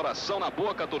com o coração na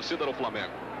boca a torcida do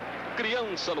Flamengo.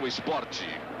 Criança no esporte,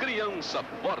 criança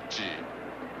forte.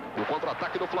 O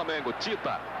contra-ataque do Flamengo,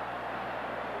 Tita.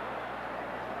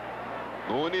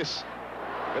 Nunes.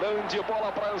 Grande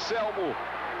bola para Anselmo.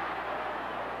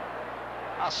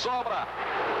 A sobra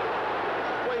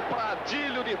foi para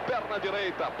Adílio de perna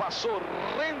direita. Passou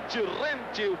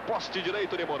rente o poste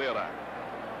direito de Moreira.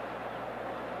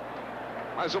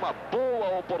 Mais uma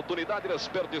boa oportunidade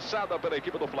desperdiçada pela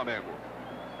equipe do Flamengo.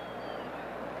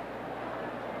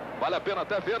 Vale a pena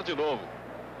até ver de novo.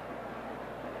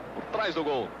 Por trás do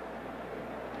gol.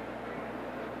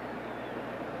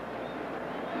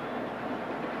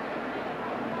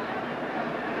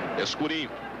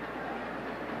 Escurinho.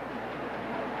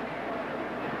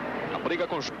 A briga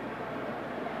com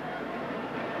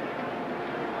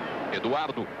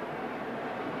Eduardo.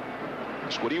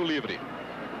 Escurinho livre.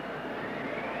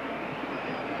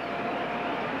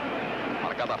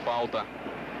 Marcada a falta.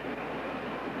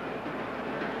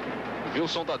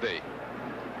 Wilson Tadei.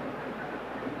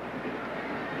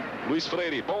 Luiz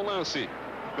Freire, bom lance.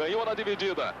 Ganhou na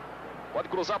dividida. Pode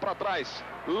cruzar para trás.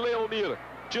 Leomir,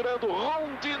 tirando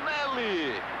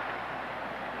Rondinelli.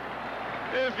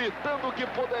 Evitando o que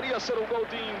poderia ser um gol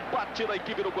de empate da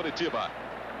equipe do Coritiba.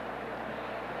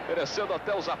 Merecendo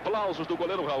até os aplausos do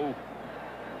goleiro Raul.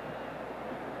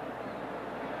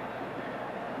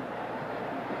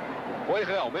 Foi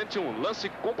realmente um lance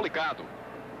complicado.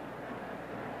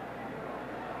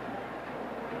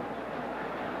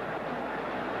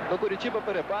 No Curitiba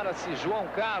prepara-se João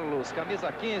Carlos, camisa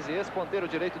 15, ex-ponteiro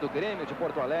direito do Grêmio de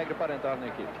Porto Alegre, para entrar na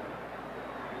equipe.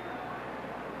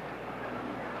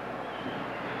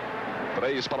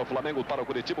 3 para o Flamengo, para o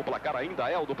Curitiba. O placar ainda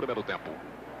é o do primeiro tempo.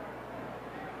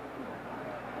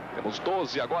 Temos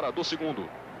 12 agora do segundo.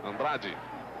 Andrade.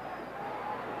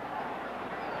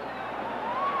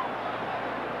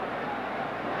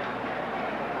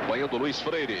 Banhando Luiz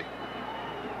Freire.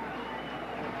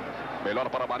 Melhor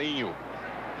para Marinho.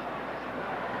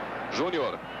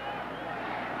 Júnior.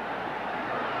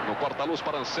 No corta-luz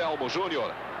para Anselmo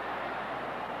Júnior.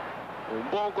 Um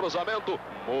bom cruzamento.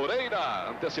 Moreira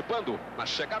antecipando na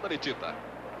chegada de Tita.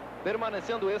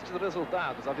 Permanecendo estes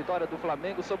resultados, a vitória do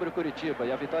Flamengo sobre o Curitiba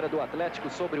e a vitória do Atlético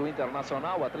sobre o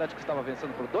Internacional. O Atlético estava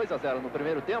vencendo por 2-0 no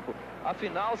primeiro tempo. A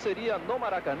final seria no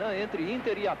Maracanã entre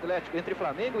Inter e Atlético, entre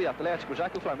Flamengo e Atlético, já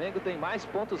que o Flamengo tem mais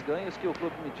pontos ganhos que o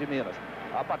Clube de Minas.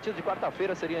 A partir de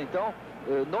quarta-feira seria então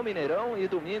no Mineirão e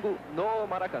domingo no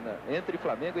Maracanã, entre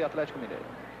Flamengo e Atlético Mineiro.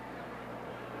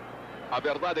 A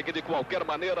verdade é que de qualquer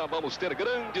maneira vamos ter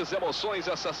grandes emoções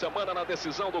essa semana na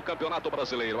decisão do Campeonato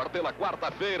Brasileiro. Pela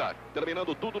quarta-feira,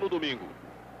 terminando tudo no domingo.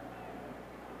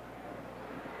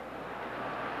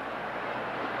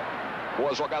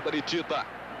 Boa jogada de Tita.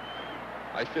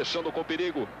 Vai fechando com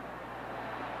perigo.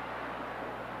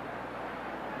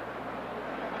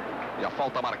 E a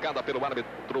falta marcada pelo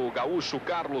árbitro gaúcho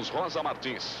Carlos Rosa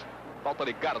Martins. Falta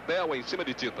de Gardel em cima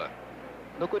de Tita.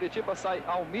 No Curitiba sai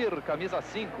Almir, camisa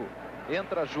 5.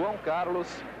 Entra João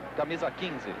Carlos, camisa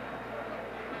 15.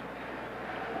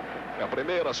 É a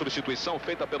primeira substituição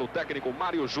feita pelo técnico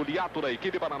Mário Juliato da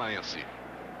equipe paranaense.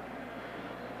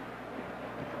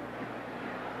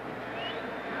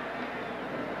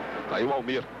 Aí o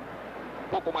Almir. Um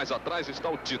pouco mais atrás está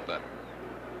o Tita.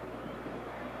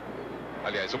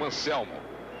 Aliás, o Anselmo.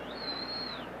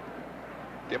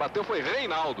 Quem bateu foi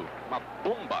Reinaldo. Uma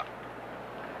bomba.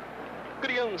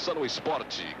 Criança no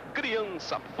esporte.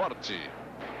 Criança forte.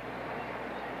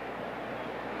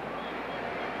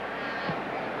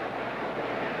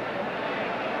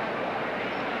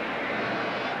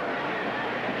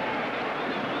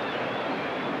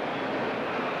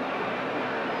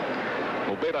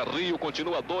 No Beira-Rio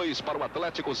continua 2 para o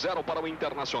Atlético, 0 para o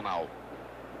Internacional.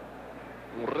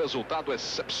 Um resultado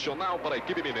excepcional para a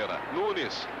equipe mineira.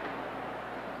 Nunes.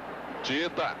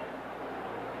 Tita.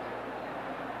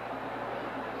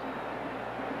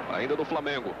 Ainda do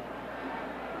Flamengo.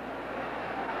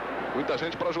 Muita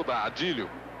gente para ajudar. Adílio.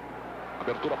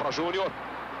 Abertura para Júnior.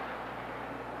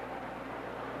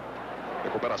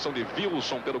 Recuperação de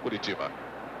Wilson pelo Curitiba.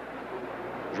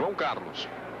 João Carlos.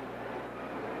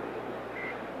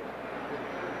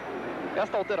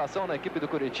 Esta alteração na equipe do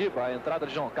Curitiba, a entrada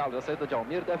de João Carlos e a saída de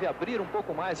Almir, deve abrir um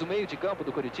pouco mais o meio de campo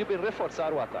do Curitiba e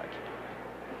reforçar o ataque.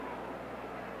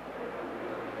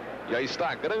 E aí está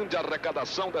a grande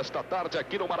arrecadação desta tarde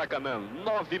aqui no Maracanã.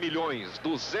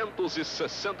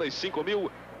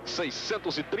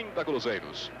 9.265.630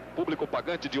 cruzeiros. Público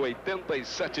pagante de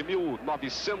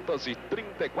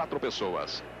 87.934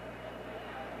 pessoas.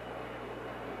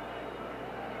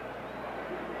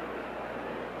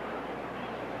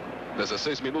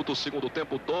 (16 minutos, segundo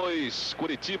tempo, 2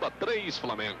 Curitiba, 3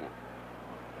 Flamengo.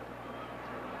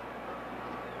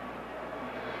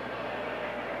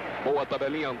 Boa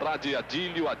tabelinha, Andrade,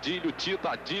 Adílio, Adílio, Tita,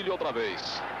 Adílio outra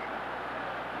vez.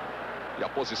 E a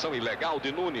posição ilegal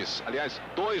de Nunes. Aliás,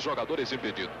 2 jogadores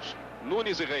impedidos.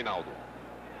 Nunes e Reinaldo.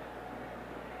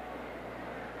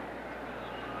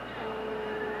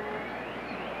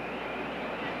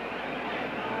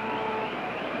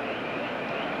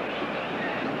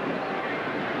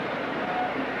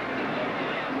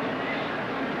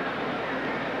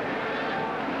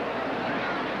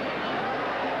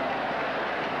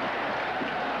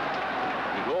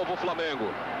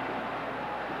 Flamengo.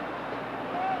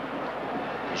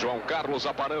 João Carlos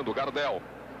aparando, Gardel.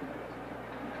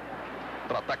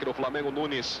 Para ataque do Flamengo,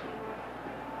 Nunes.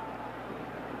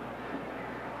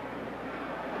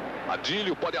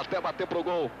 Adílio pode até bater pro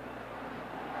gol.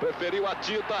 Preferiu a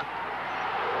Tita.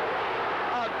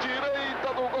 À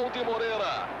direita do gol de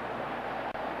Moreira.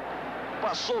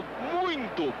 Passou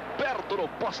muito perto no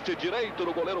poste direito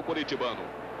do goleiro curitibano.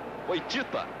 Foi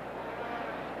Tita.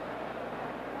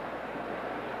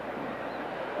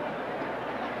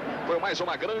 Foi mais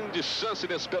uma grande chance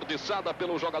desperdiçada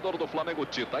pelo jogador do Flamengo,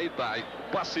 Tita. Aí tá,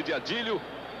 passe de Adílio.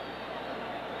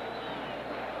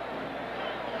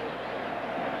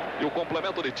 E o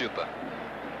complemento de Tita.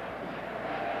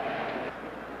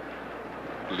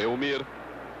 Leomir.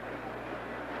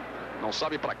 Não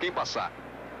sabe para quem passar.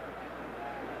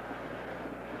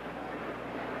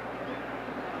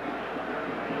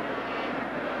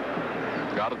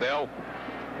 Gardel.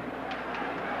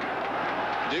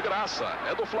 De graça,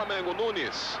 é do Flamengo,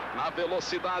 Nunes. Na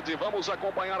velocidade, vamos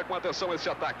acompanhar com atenção esse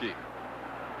ataque.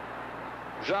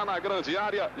 Já na grande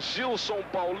área, Gilson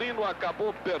Paulino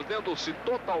acabou perdendo-se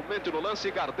totalmente no lance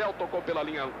e Gardel tocou pela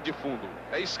linha de fundo.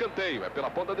 É escanteio, é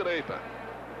pela ponta direita.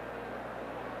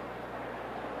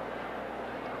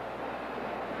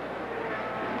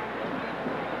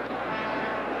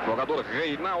 Jogador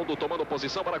Reinaldo tomando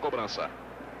posição para a cobrança.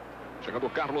 Chegando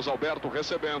Carlos Alberto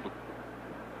recebendo.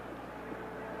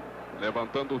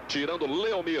 Levantando, tirando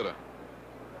Leomir.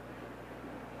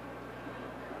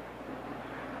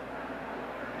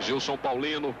 Gilson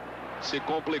Paulino. Se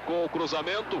complicou o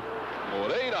cruzamento.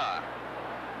 Moreira.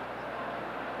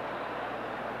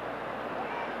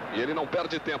 E ele não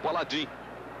perde tempo. Aladim.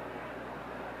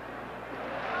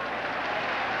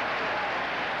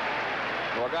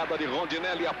 Jogada de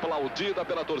Rondinelli aplaudida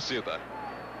pela torcida.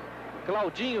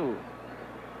 Claudinho.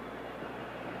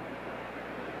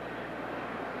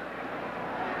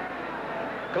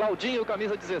 Claudinho,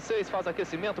 camisa 16, faz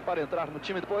aquecimento para entrar no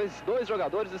time. Depois, dois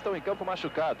jogadores estão em campo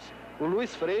machucados. O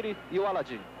Luiz Freire e o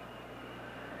Aladim.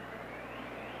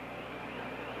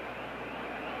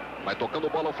 Vai tocando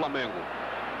bola o Flamengo.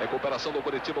 Recuperação do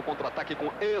Curitiba, contra-ataque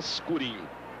com Escurinho.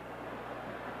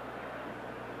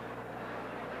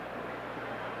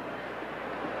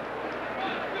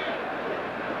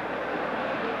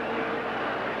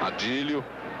 Adílio.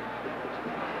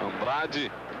 Andrade.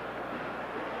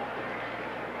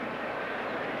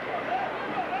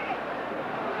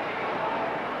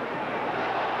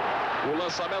 O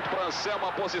lançamento para Anselmo,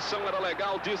 a posição era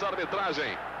legal, diz a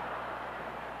arbitragem.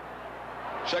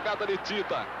 Chegada de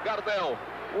Tita, Gardel,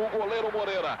 o goleiro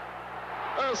Moreira.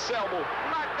 Anselmo,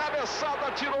 na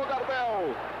cabeçada, tirou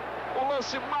Gardel. O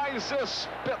lance mais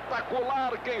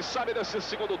espetacular, quem sabe, desse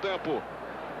segundo tempo.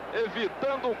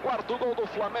 Evitando o quarto gol do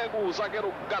Flamengo, o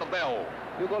zagueiro Gardel.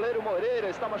 E o goleiro Moreira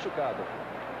está machucado.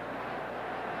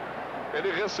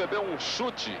 Ele recebeu um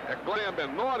chute, é claro, a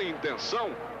menor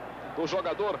intenção do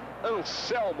jogador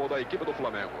Anselmo da equipe do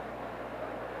Flamengo.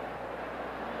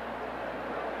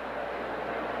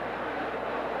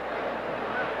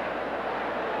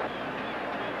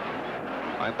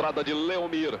 A entrada de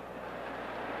Leomir.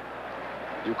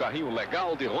 E o carrinho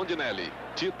legal de Rondinelli.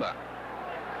 Tita.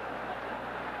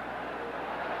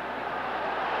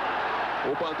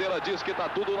 O Bandeira diz que está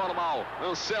tudo normal.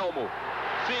 Anselmo.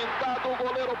 Fintado, o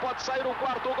goleiro pode sair, o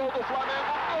quarto gol do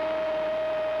Flamengo. Gol!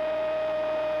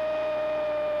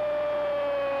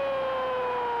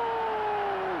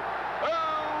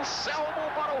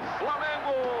 Anselmo para o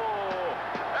Flamengo.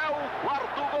 É o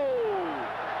quarto gol.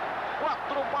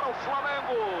 4 para o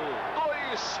Flamengo.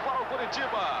 2 para o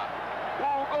Curitiba.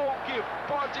 O gol que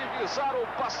pode visar o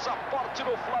passaporte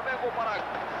do Flamengo para a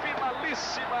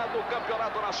finalíssima do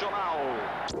Campeonato Nacional.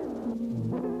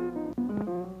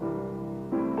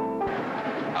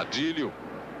 Adílio.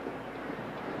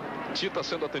 Tita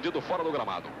sendo atendido fora do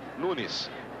gramado. Nunes.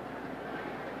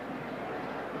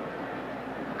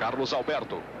 Carlos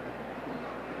Alberto.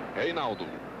 Reinaldo.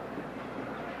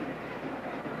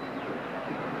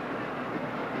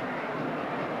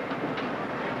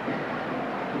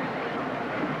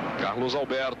 Carlos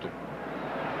Alberto.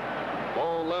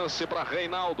 Bom lance para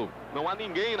Reinaldo. Não há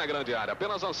ninguém na grande área,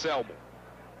 apenas Anselmo.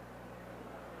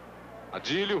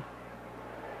 Adílio.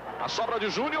 A sobra de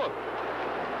Júnior.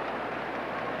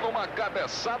 Uma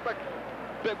cabeçada,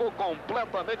 pegou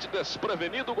completamente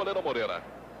desprevenido o goleiro Moreira.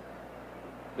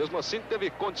 Mesmo assim, teve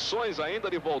condições ainda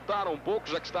de voltar um pouco,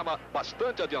 já que estava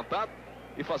bastante adiantado,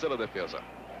 e fazer a defesa.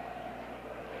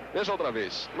 Veja outra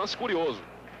vez, lance curioso.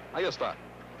 Aí está.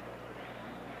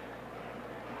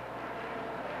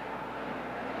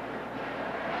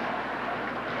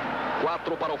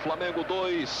 4 para o Flamengo,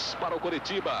 2 para o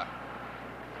Coritiba.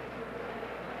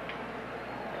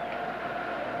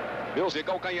 Deus de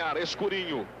calcanhar,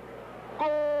 escurinho.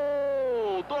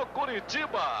 Gol do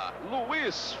Coritiba,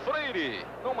 Luiz Freire,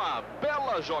 numa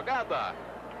bela jogada.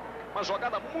 Uma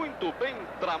jogada muito bem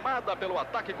tramada pelo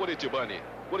ataque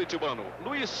curitibano.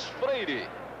 Luiz Freire,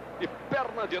 de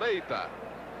perna direita.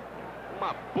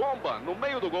 Uma bomba no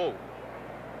meio do gol.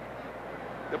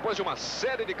 Depois de uma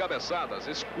série de cabeçadas,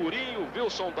 escurinho,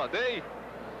 Wilson Tadei.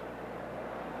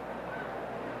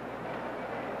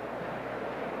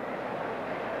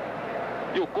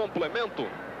 E o complemento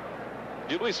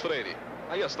de Luiz Freire.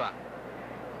 Aí está.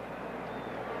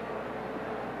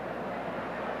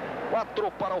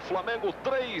 4 para o Flamengo,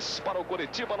 3 para o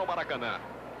Coritiba no Maracanã.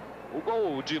 O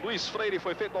gol de Luiz Freire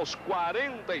foi feito aos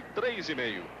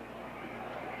 43,5.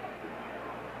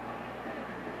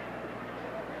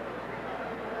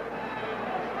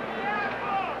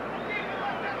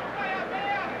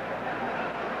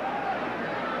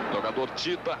 Jogador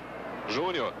Tita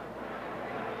Júnior.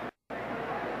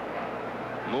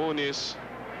 Nunes.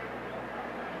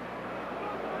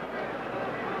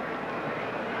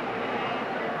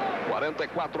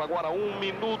 Agora 1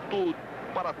 minuto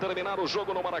para terminar o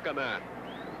jogo no Maracanã.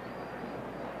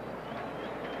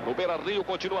 No Beira-Rio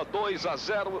continua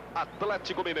 2-0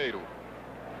 Atlético Mineiro.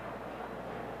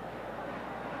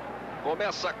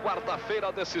 Começa quarta-feira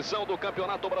a decisão do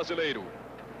Campeonato Brasileiro.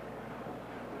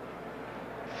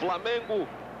 Flamengo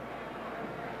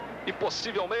e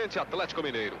possivelmente Atlético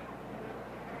Mineiro.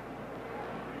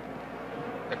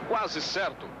 É quase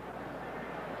certo.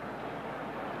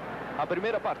 A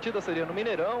primeira partida seria no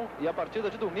Mineirão e a partida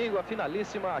de domingo, a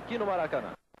finalíssima aqui no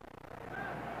Maracanã.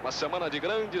 Uma semana de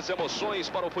grandes emoções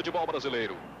para o futebol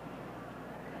brasileiro.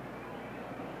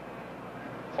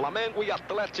 Flamengo e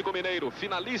Atlético Mineiro,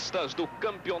 finalistas do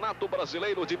Campeonato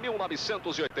Brasileiro de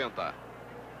 1980.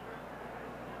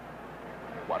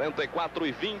 44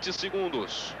 e 20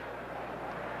 segundos.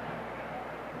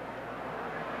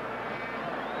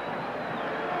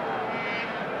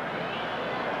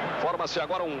 Forma-se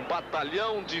agora um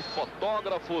batalhão de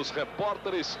fotógrafos,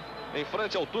 repórteres em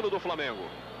frente ao túnel do Flamengo.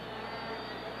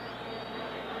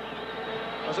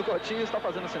 Mas o Coutinho está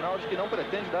fazendo sinal de que não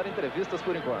pretende dar entrevistas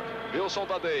por enquanto. Wilson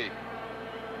Tadei.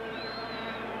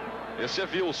 Esse é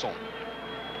Wilson.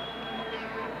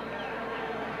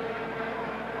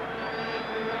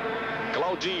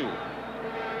 Claudinho.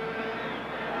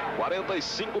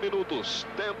 45 minutos.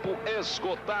 Tempo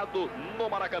esgotado no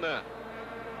Maracanã.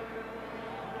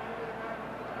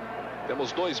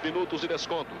 Temos 2 minutos de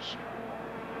descontos.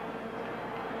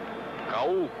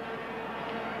 Raul.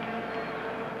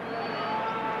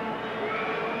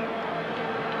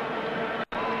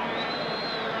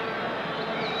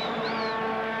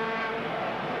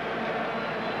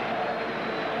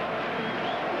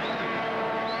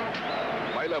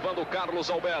 Vai levando o Carlos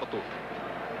Alberto.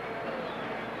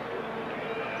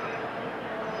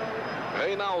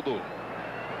 Reinaldo.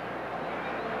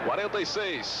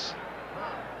 46.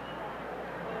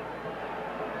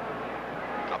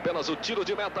 Apenas o tiro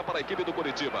de meta para a equipe do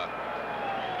Coritiba.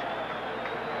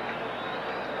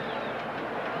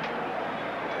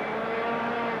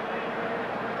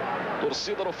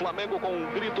 Torcida do Flamengo com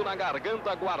um grito na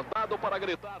garganta, guardado para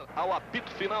gritar ao apito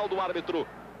final do árbitro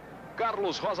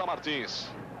Carlos Rosa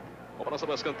Martins. Cobrança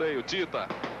do escanteio, Tita.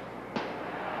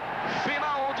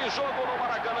 Final de jogo no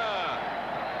Maracanã.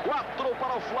 4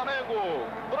 para o Flamengo,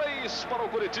 3 para o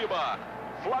Coritiba.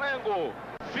 Flamengo,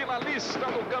 finalista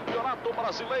do Campeonato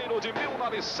Brasileiro de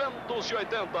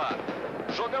 1980,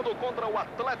 jogando contra o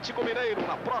Atlético Mineiro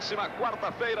na próxima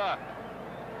quarta-feira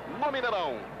no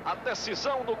Mineirão. A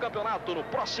decisão do campeonato no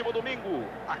próximo domingo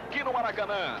aqui no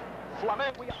Maracanã.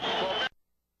 Flamengo e